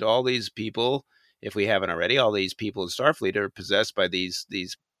believe that all these people if we haven't already. All these people in Starfleet are possessed by these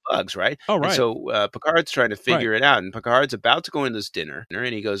bugs, right? Oh, And right. so Picard's trying to figure it out, and Picard's about to go in this dinner,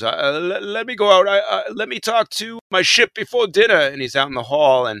 and he goes, let me go out. Let me talk to my ship before dinner. And he's out in the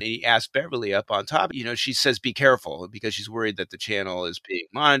hall, and he asks Beverly up on top. She says, be careful, because she's worried that the channel is being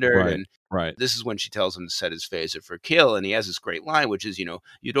monitored. Right. And Right. this is when she tells him to set his phaser for kill. And he has this great line, which is, you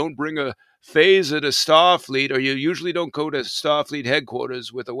don't bring a phaser to Starfleet, or you usually don't go to Starfleet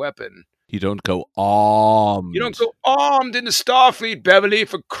headquarters with a weapon. You don't go armed. You don't go armed into Starfleet, Beverly,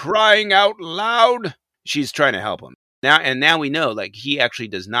 for crying out loud. She's trying to help him. Now we know, like, he actually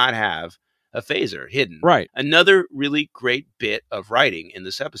does not have a phaser hidden. Right. Another really great bit of writing in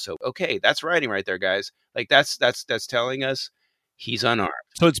this episode. Okay, that's writing right there, guys. Like, that's telling us he's unarmed.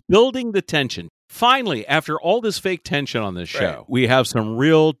 So it's building the tension. Finally, after all this fake tension on this show, we have some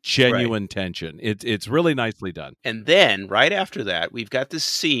real, genuine tension. It's really nicely done. And then, right after that, we've got this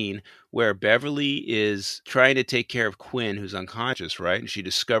scene where Beverly is trying to take care of Quinn, who's unconscious, right? And she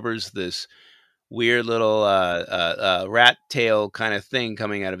discovers this weird little rat tail kind of thing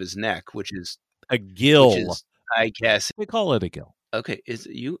coming out of his neck, which is a gill. Which is, I guess they call it a gill. Okay,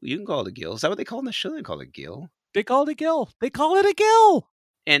 you can call it a gill. Is that what they call it in the show? They call it a gill. They call it a gill. They call it a gill.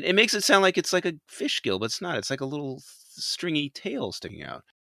 And it makes it sound like it's like a fish gill, but it's not. It's like a little stringy tail sticking out.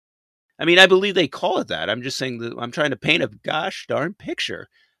 I mean, I believe they call it that. I'm just saying that I'm trying to paint a gosh darn picture.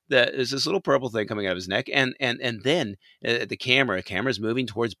 That is this little purple thing coming out of his neck, and then the camera's moving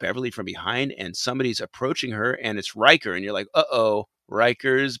towards Beverly from behind, and somebody's approaching her, and it's Riker, and you're like, uh-oh,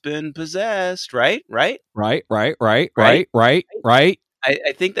 Riker's been possessed, right? Right.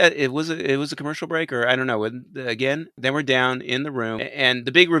 I think that it was a commercial break, or I don't know. Again, then we're down in the room, and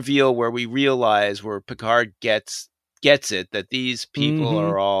the big reveal where we realize where Picard gets it that these people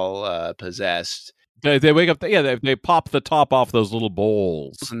are all possessed. They wake up. They pop the top off those little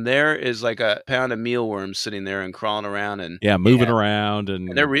bowls, and there is like a pound of mealworms sitting there and crawling around and moving around,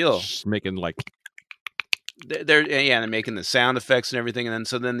 and they're real, making like. They're making the sound effects and everything, and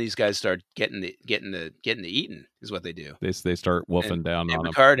then these guys start getting the eaten is what they do. They start wolfing down on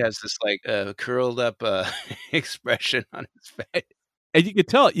Picard has this like curled up expression on his face. And you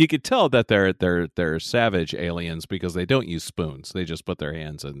could tell that they're savage aliens because they don't use spoons. They just put their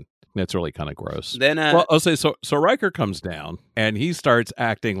hands in. That's really kind of gross. Then, I'll say so Riker comes down and he starts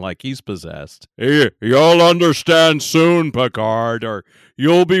acting like he's possessed. Hey, you'll understand soon, Picard, or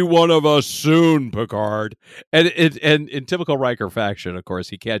you'll be one of us soon, Picard. And in typical Riker fashion, of course,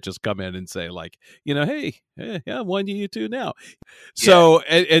 he can't just come in and say like, hey, I'm one of you two now. So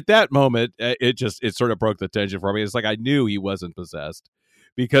at that moment, it sort of broke the tension for me. It's like I knew he wasn't possessed.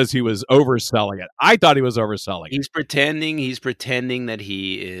 Because he was overselling it. I thought he was overselling it. He's pretending that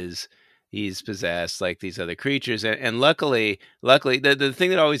he's possessed like these other creatures. And luckily, the thing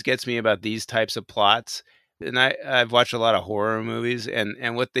that always gets me about these types of plots, and I've watched a lot of horror movies,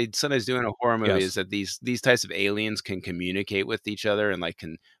 and what they sometimes do in a horror movie is that these types of aliens can communicate with each other and like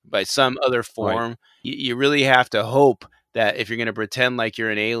can by some other form. Right. You really have to hope that if you're going to pretend like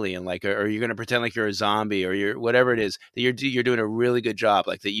you're an alien, like, or you're going to pretend like you're a zombie, or you're whatever it is, that you're doing a really good job,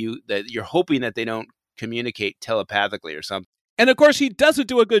 like that you're hoping that they don't communicate telepathically or something. And of course, he doesn't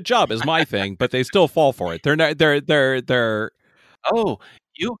do a good job, is my thing, but they still fall for it. They're not. They're. Oh,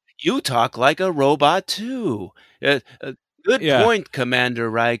 you talk like a robot too. Good point, Commander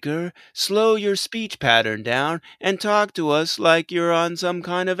Riker. Slow your speech pattern down and talk to us like you're on some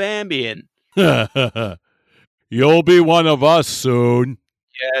kind of Ambien. You'll be one of us soon.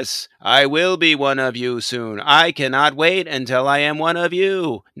 Yes, I will be one of you soon. I cannot wait until I am one of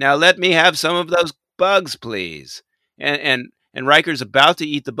you. Now let me have some of those bugs, please. And Riker's about to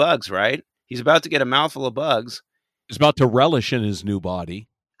eat the bugs, right? He's about to get a mouthful of bugs. He's about to relish in his new body.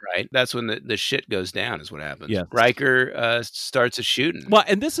 Right. That's when the shit goes down is what happens. Yes. Riker starts a shooting. Well,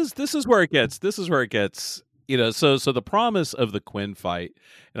 and this is where it gets. So the promise of the Quinn fight,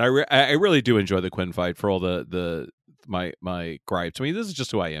 and I really do enjoy the Quinn fight for all my gripes. I mean, this is just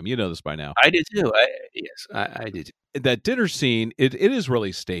who I am. You know this by now. I did too. I did too. That dinner scene, it is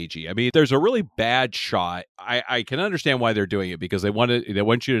really stagey. I mean, there's a really bad shot. I can understand why they're doing it because they want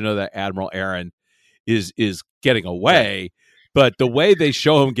you to know that Admiral Aaron is getting away. But the way they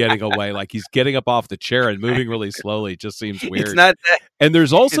show him getting away, like he's getting up off the chair and moving really slowly, just seems weird. It's not that. And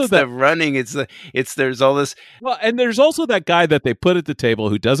there's also the running. There's all this. Well, and there's also that guy that they put at the table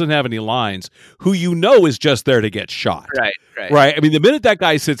who doesn't have any lines, who is just there to get shot. Right. I mean, the minute that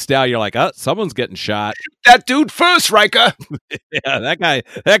guy sits down, you're like, oh, someone's getting shot. Shoot that dude first, Riker. Yeah,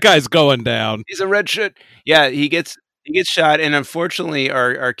 that guy's going down. He's a red shit. Yeah, he gets shot, and unfortunately,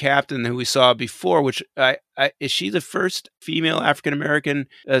 our captain, who we saw before, which is she the first female African American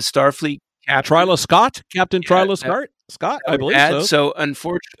Starfleet Tryla Scott, Captain Yeah, Tryla Scott, I believe Dad, so. so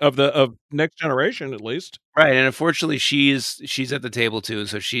unfortunately, Of Next Generation, at least. right, and unfortunately, she's at the table too, and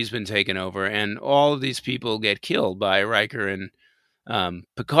so she's been taken over, and all of these people get killed by Riker and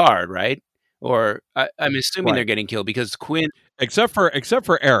Picard, right? Or I'm assuming they're Right. getting killed because Quinn. Except for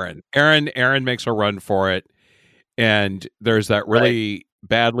Aaron. Aaron makes a run for it, and there's that Right. really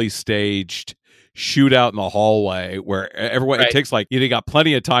badly staged shootout in the hallway where everyone Right. it takes like you got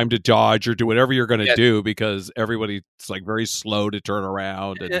plenty of time to dodge or do whatever you're going to Yeah. do because everybody's like very slow to turn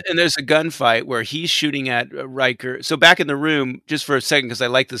around. And there's a gunfight where he's shooting at Riker. So back in the room, just for a second, because I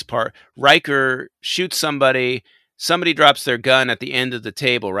like this part, Riker shoots somebody. Somebody drops their gun at the end of the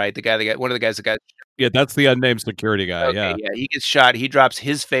table, right? One of the guys that got. Yeah, that's the unnamed security guy. Okay, yeah, he gets shot. He drops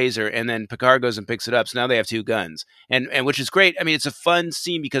his phaser, and then Picard goes and picks it up. So now they have two guns, and which is great. I mean, it's a fun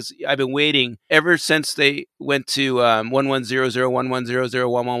scene because I've been waiting ever since they went to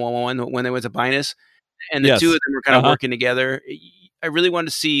 110011001111 when they went to Binus, and the two of them were kind of working together. I really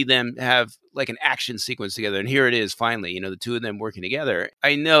wanted to see them have like an action sequence together, and here it is finally. The two of them working together.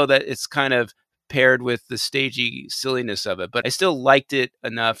 I know that it's kind of paired with the stagey silliness of it, but I still liked it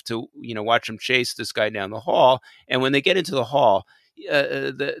enough to watch them chase this guy down the hall. And when they get into the hall,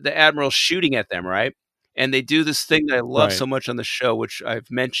 the admiral's shooting at them, right? And they do this thing that I love so much on the show, which I've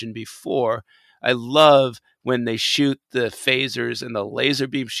mentioned before. I love when they shoot the phasers and the laser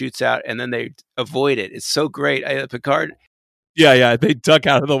beam shoots out, and then they avoid it. It's so great. Picard. Yeah, they duck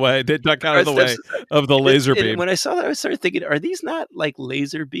out of the way. They duck out of the way of the laser beam. When I saw that, I started thinking, are these not like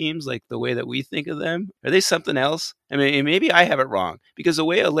laser beams like the way that we think of them? Are they something else? I mean, maybe I have it wrong, because the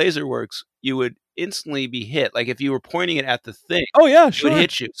way a laser works, you would instantly be hit. Like if you were pointing it at the thing, oh yeah, sure, it would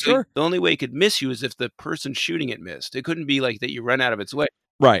hit you. So sure. The only way it could miss you is if the person shooting it missed. It couldn't be like that you run out of its way.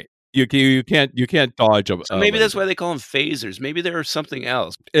 Right. You can't dodge them. So maybe that's why they call them phasers. Maybe there is something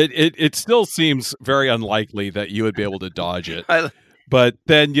else. It still seems very unlikely that you would be able to dodge it. But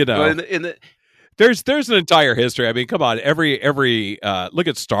then there's an entire history. I mean, come on, every look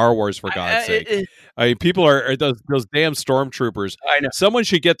at Star Wars, for God's sake. I mean, people are those damn stormtroopers. I know. Someone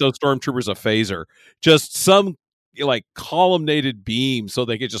should get those stormtroopers a phaser, just some like columnated beam, so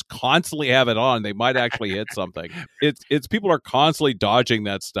they could just constantly have it on. They might actually hit something. It's people are constantly dodging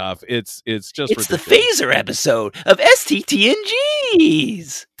that stuff. It's just ridiculous. The phaser episode of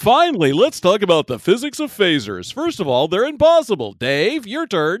STTNGeez. Finally, let's talk about the physics of phasers. First of all, they're impossible. Dave, your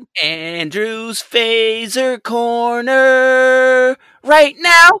turn. Andrew's phaser corner right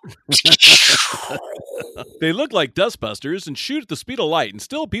now. They look like dustbusters and shoot at the speed of light, and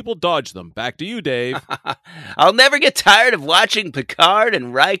still people dodge them. Back to you, Dave. I'll never get tired of watching Picard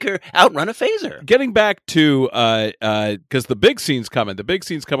and Riker outrun a phaser. Getting back to, because the big scene's coming. The big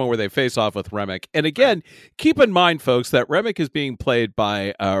scene's coming where they face off with Remick. And again, keep in mind, folks, that Remick is being played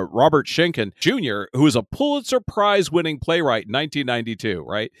by Robert Schenken Jr., who is a Pulitzer Prize-winning playwright in 1992,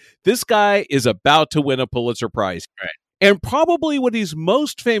 right? This guy is about to win a Pulitzer Prize. Right. And probably what he's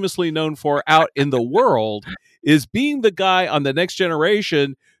most famously known for out in the world is being the guy on The Next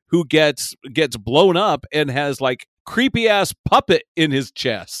Generation who gets blown up and has like creepy ass puppet in his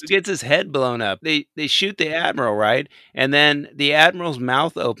chest. Who gets his head blown up. They shoot the Admiral, right? And then the Admiral's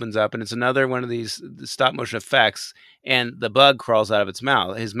mouth opens up, and it's another one of these stop motion effects, and the bug crawls out of his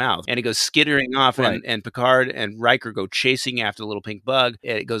mouth, and it goes skittering off, right. and Picard and Riker go chasing after the little pink bug.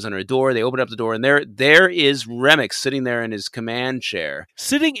 It goes under a door. They open up the door, and there is Remick sitting there in his command chair.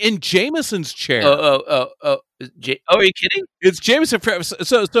 Sitting in Jameson's chair. Oh, are you kidding? It's Jameson.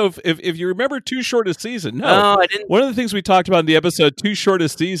 So if you remember Too Short a Season, no, I didn't. One of the things we talked about in the episode Too Short a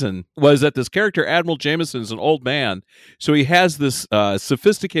Season was that this character, Admiral Jameson, is an old man. So he has this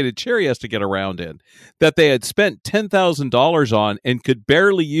sophisticated chair he has to get around in that they had spent $10,000 on and could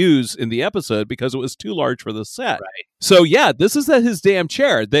barely use in the episode because it was too large for the set. Right. So yeah, this is his damn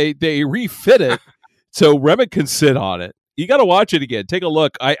chair. They refit it so Remick can sit on it. You got to watch it again. Take a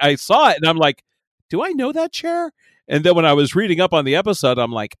look. I saw it and I'm like, do I know that chair? And then when I was reading up on the episode,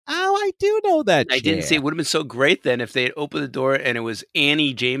 I'm like, oh, I do know that chair. I didn't see. It would have been so great then if they had opened the door and it was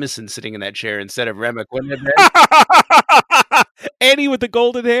Annie Jameson sitting in that chair instead of Remick. Wouldn't it have been? Annie with the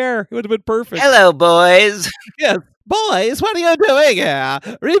golden hair. It would have been perfect. Hello, boys. Yes. Boys, what are you doing here?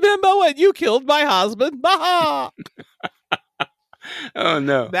 Remember when you killed my husband? Oh,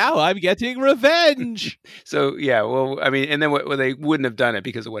 no. Now I'm getting revenge. So, yeah, well, I mean, and then they wouldn't have done it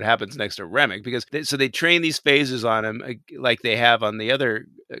because of what happens next to Remick. Because they train these phasers on him like they have on the other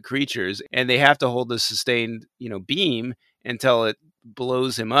creatures, and they have to hold the sustained, beam until it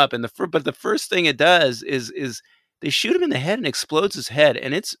blows him up. But the first thing it does is they shoot him in the head and explodes his head,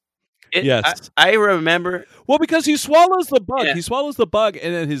 and it's Yes. I remember. Well, because he swallows the bug. Yeah. He swallows the bug,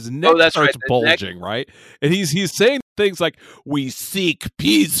 and then his neck that's starts right, the neck- bulging, right? And he's saying things like, "We seek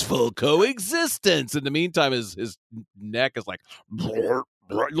peaceful coexistence." In the meantime, his neck is like,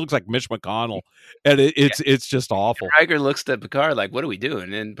 it looks like Mitch McConnell, and it's just awful. Riker looks at Picard like, "What are we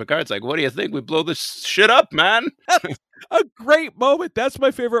doing?" And Picard's like, "What do you think? We blow this shit up, man." A great moment. That's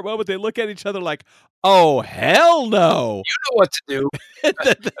my favorite moment. They look at each other like, "Oh hell no!" You know what to do.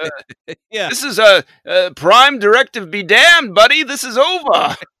 Yeah, This is a prime directive. Be damned, buddy. This is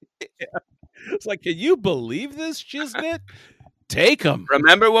over. it's like, can you believe this, Shiznit? Take him.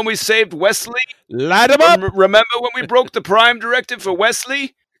 Remember when we saved Wesley? Light him up. Remember when we broke the prime directive for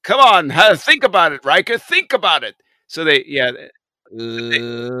Wesley? Come on, think about it, Riker. Think about it. So they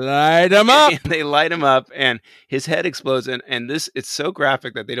light him up. They light him up, and his head explodes. And this, it's so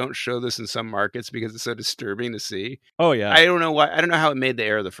graphic that they don't show this in some markets because it's so disturbing to see. Oh yeah. I don't know why. I don't know how it made the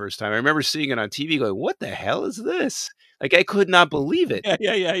air the first time. I remember seeing it on TV, going, "What the hell is this?" Like, I could not believe it.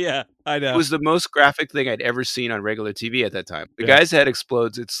 Yeah. I know. It was the most graphic thing I'd ever seen on regular TV at that time. The Yeah. guy's head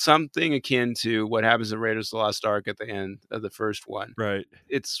explodes. It's something akin to what happens in Raiders of the Lost Ark at the end of the first one. Right.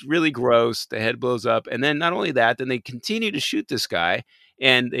 It's really gross. The head blows up. And then not only that, then they continue to shoot this guy,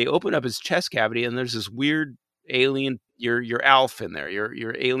 and they open up his chest cavity, and there's this weird alien, your Alf in there,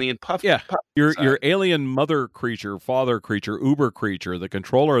 your alien puff. Yeah. puff Your inside. alien mother creature, father creature, uber creature, the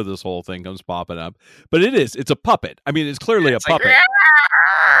controller of this whole thing comes popping up. But it's a puppet. I mean, it's clearly It's a like, puppet.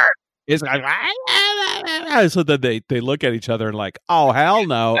 It's like, so then they look at each other and like, oh hell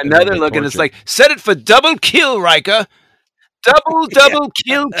no. And then another they look, and it's torture. like, set it for double kill, Riker. Double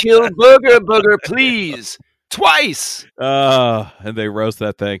kill, booger, please. Twice. And they roast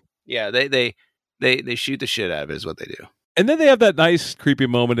that thing. Yeah, they shoot the shit out of it is what they do. And then they have that nice creepy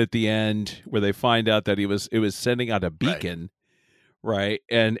moment at the end where they find out that it was sending out a beacon, right?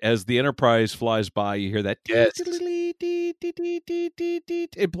 And as the Enterprise flies by, you hear that Yes.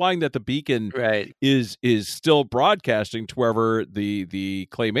 implying that the beacon Right. is still broadcasting to wherever the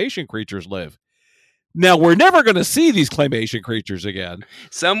claymation creatures live. Now, we're never going to see these claymation creatures again.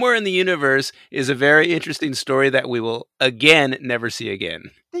 Somewhere in the universe is a very interesting story that we will again never see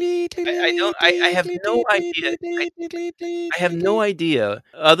again. I have no idea. I have no idea,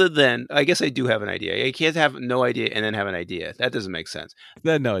 other than, I guess I do have an idea. I can't have no idea and then have an idea. That doesn't make sense.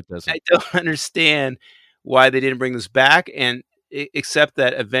 No, it doesn't. I don't understand why they didn't bring this back, and except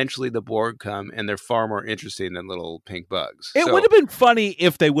that eventually the Borg come, and they're far more interesting than little pink bugs. It would have been funny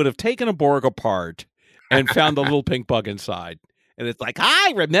if they would have taken a Borg apart and found the little pink bug inside. And it's like,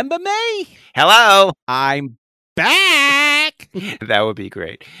 hi, remember me? Hello. I'm back. That would be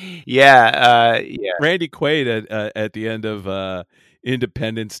great. Yeah. Randy Quaid at the end of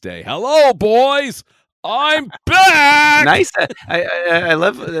Independence Day. Hello, boys. I'm back. Nice. I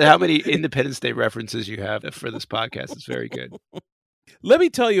love how many Independence Day references you have for this podcast. It's very good. Let me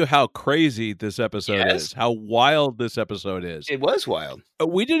tell you how crazy this episode Yes. is, how wild this episode is. It was wild.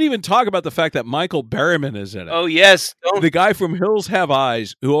 We didn't even talk about the fact that Michael Berryman is in it. Oh, yes. Don't The guy from Hills Have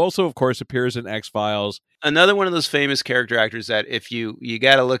Eyes, who also, of course, appears in X-Files. another one of those famous character actors that if you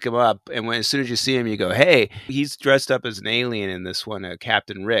got to look him up, and as soon as you see him, you go, hey, he's dressed up as an alien in this one,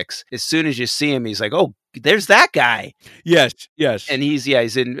 Captain Ricks. As soon as you see him, he's like, oh, there's that guy. Yes. And he's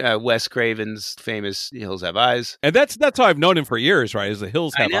in Wes Craven's famous Hills Have Eyes. And that's how I've known him for years, right? As the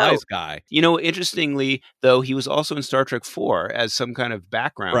Hills I Have know. Eyes guy. You know, interestingly, though, he was also in Star Trek 4 as some kind of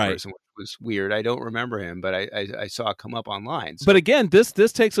background Right. person, which was weird. I don't remember him, but I saw it come up online. So, But again, this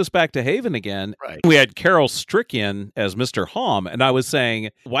takes us back to Haven again. Right. We had Carol Strickian as Mr. Hom, and I was saying,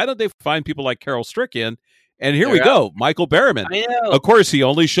 why don't they find people like Carol Strickian? And here we They're go, Michael Berryman. I know. Of course, he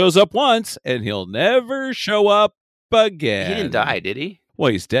only shows up once, and he'll never show up again. He didn't die, did he?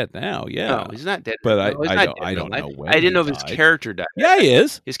 Well, he's dead now, yeah. No, he's not dead. But No, he's I not don't- dead I in don't real know life. when I didn't he know if his died. character died. Yeah, he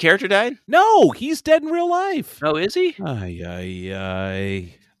is. His character died? No, he's dead in real life. Oh, is he?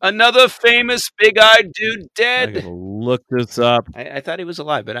 Ay. Another famous big-eyed dude I dead. gotta look this up. I thought he was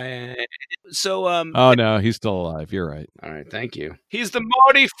alive, but so Oh no, he's still alive. You're right. all right, thank you. He's the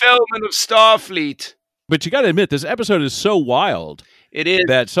Marty Feldman of Starfleet. But you got to admit, this episode is so wild It is.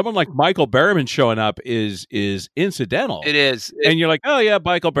 that someone like Michael Berryman showing up is incidental. It is. And you're like, oh yeah,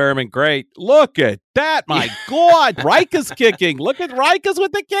 Michael Berryman, great. Look at that, my God, Riker's kicking. Look at Riker's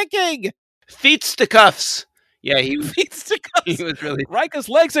with the kicking. Fisticuffs. Yeah, he was really. Riker's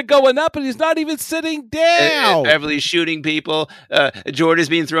legs are going up, and he's not even sitting down. Beverly's shooting people. Jordy's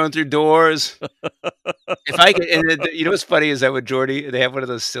being thrown through doors. If I could, and you know what's funny is that with Jordy, they have one of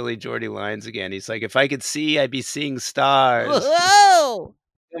those silly Jordy lines again. He's like, "If I could see, I'd be seeing stars." Whoa!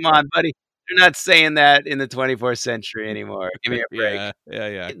 Come on, buddy. You're not saying that in the 24th century anymore. Give me a break.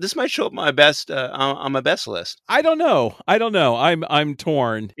 Yeah. This might show up my best on my best list. I don't know. I'm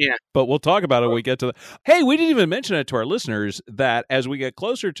torn. Yeah. But we'll talk about it when we get to the. Hey, we didn't even mention it to our listeners that as we get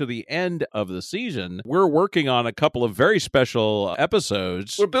closer to the end of the season, we're working on a couple of very special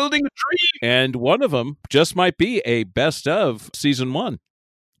episodes. We're building a dream. And one of them just might be a best of season 1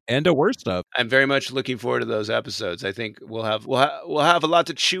 and a worst of. I'm very much looking forward to those episodes. I think we'll have a lot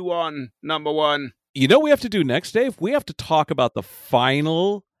to chew on. Number one. You know what we have to do next, Dave? We have to talk about the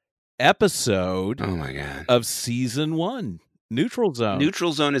final episode Oh my God. of season 1, Neutral Zone.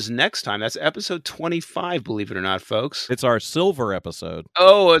 Neutral Zone is next time. That's episode 25, believe it or not, folks. It's our silver episode.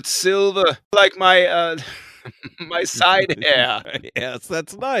 Oh, it's silver. Like my my side hair. Yes,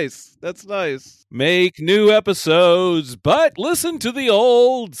 that's nice. That's nice. Make new episodes, but listen to the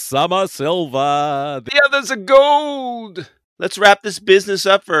old Summer Silver. The others are gold. Let's wrap this business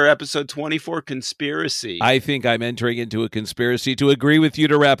up for episode 24, Conspiracy. I think I'm entering into a conspiracy to agree with you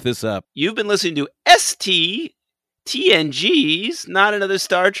to wrap this up. You've been listening to STTNGeez, Not Another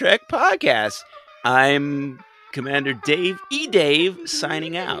Star Trek Podcast. I'm Commander Dave E. Dave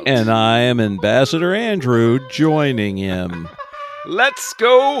signing out. And I am Ambassador Andrew joining him. Let's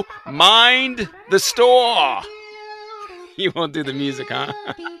go mind the store. You won't do the music, huh?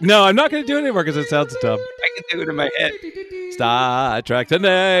 No, I'm not going to do it anymore because it sounds dumb. I can do it in my head. Star Trek The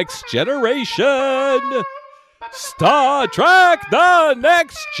Next Generation. Star Trek The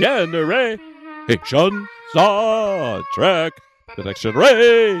Next Generation. Star Trek The Next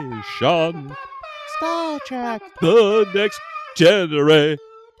Generation. Star Trek The Next Generation.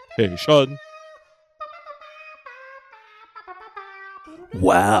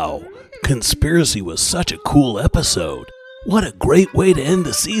 Wow, Conspiracy was such a cool episode. What a great way to end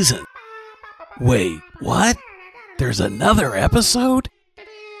the season. Wait, what? There's another episode?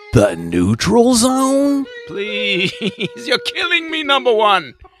 The Neutral Zone? Please, you're killing me, number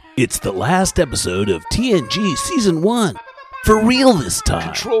one. It's the last episode of TNG Season 1. For real this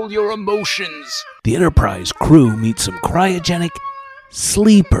time. Control your emotions. The Enterprise crew meets some cryogenic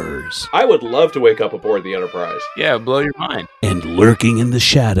sleepers. I would love to wake up aboard the Enterprise. Yeah, blow your mind. And lurking in the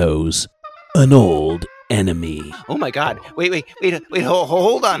shadows, an old enemy. Oh my God. Wait,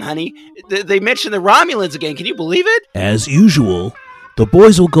 hold on, honey. They mentioned the Romulans again. Can you believe it? As usual, the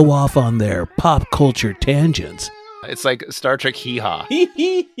boys will go off on their pop culture tangents. It's like Star Trek hee-haw. Hee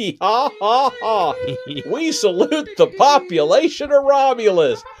hee hee ha ha ha. We salute the population of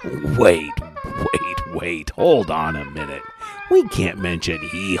Romulus. Wait, hold on a minute. We can't mention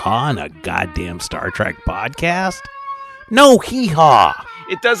hee-haw on a goddamn Star Trek podcast. No hee-haw.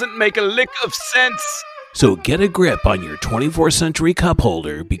 It doesn't make a lick of sense. So get a grip on your 24th century cup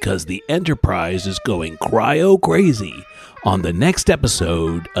holder because the Enterprise is going cryo crazy on the next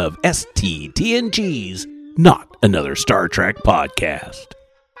episode of STTNGeez, Not Another Star Trek Podcast.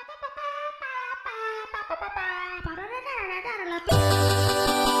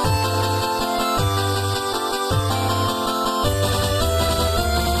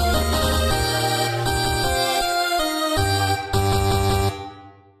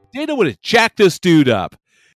 Data would have jacked this dude up.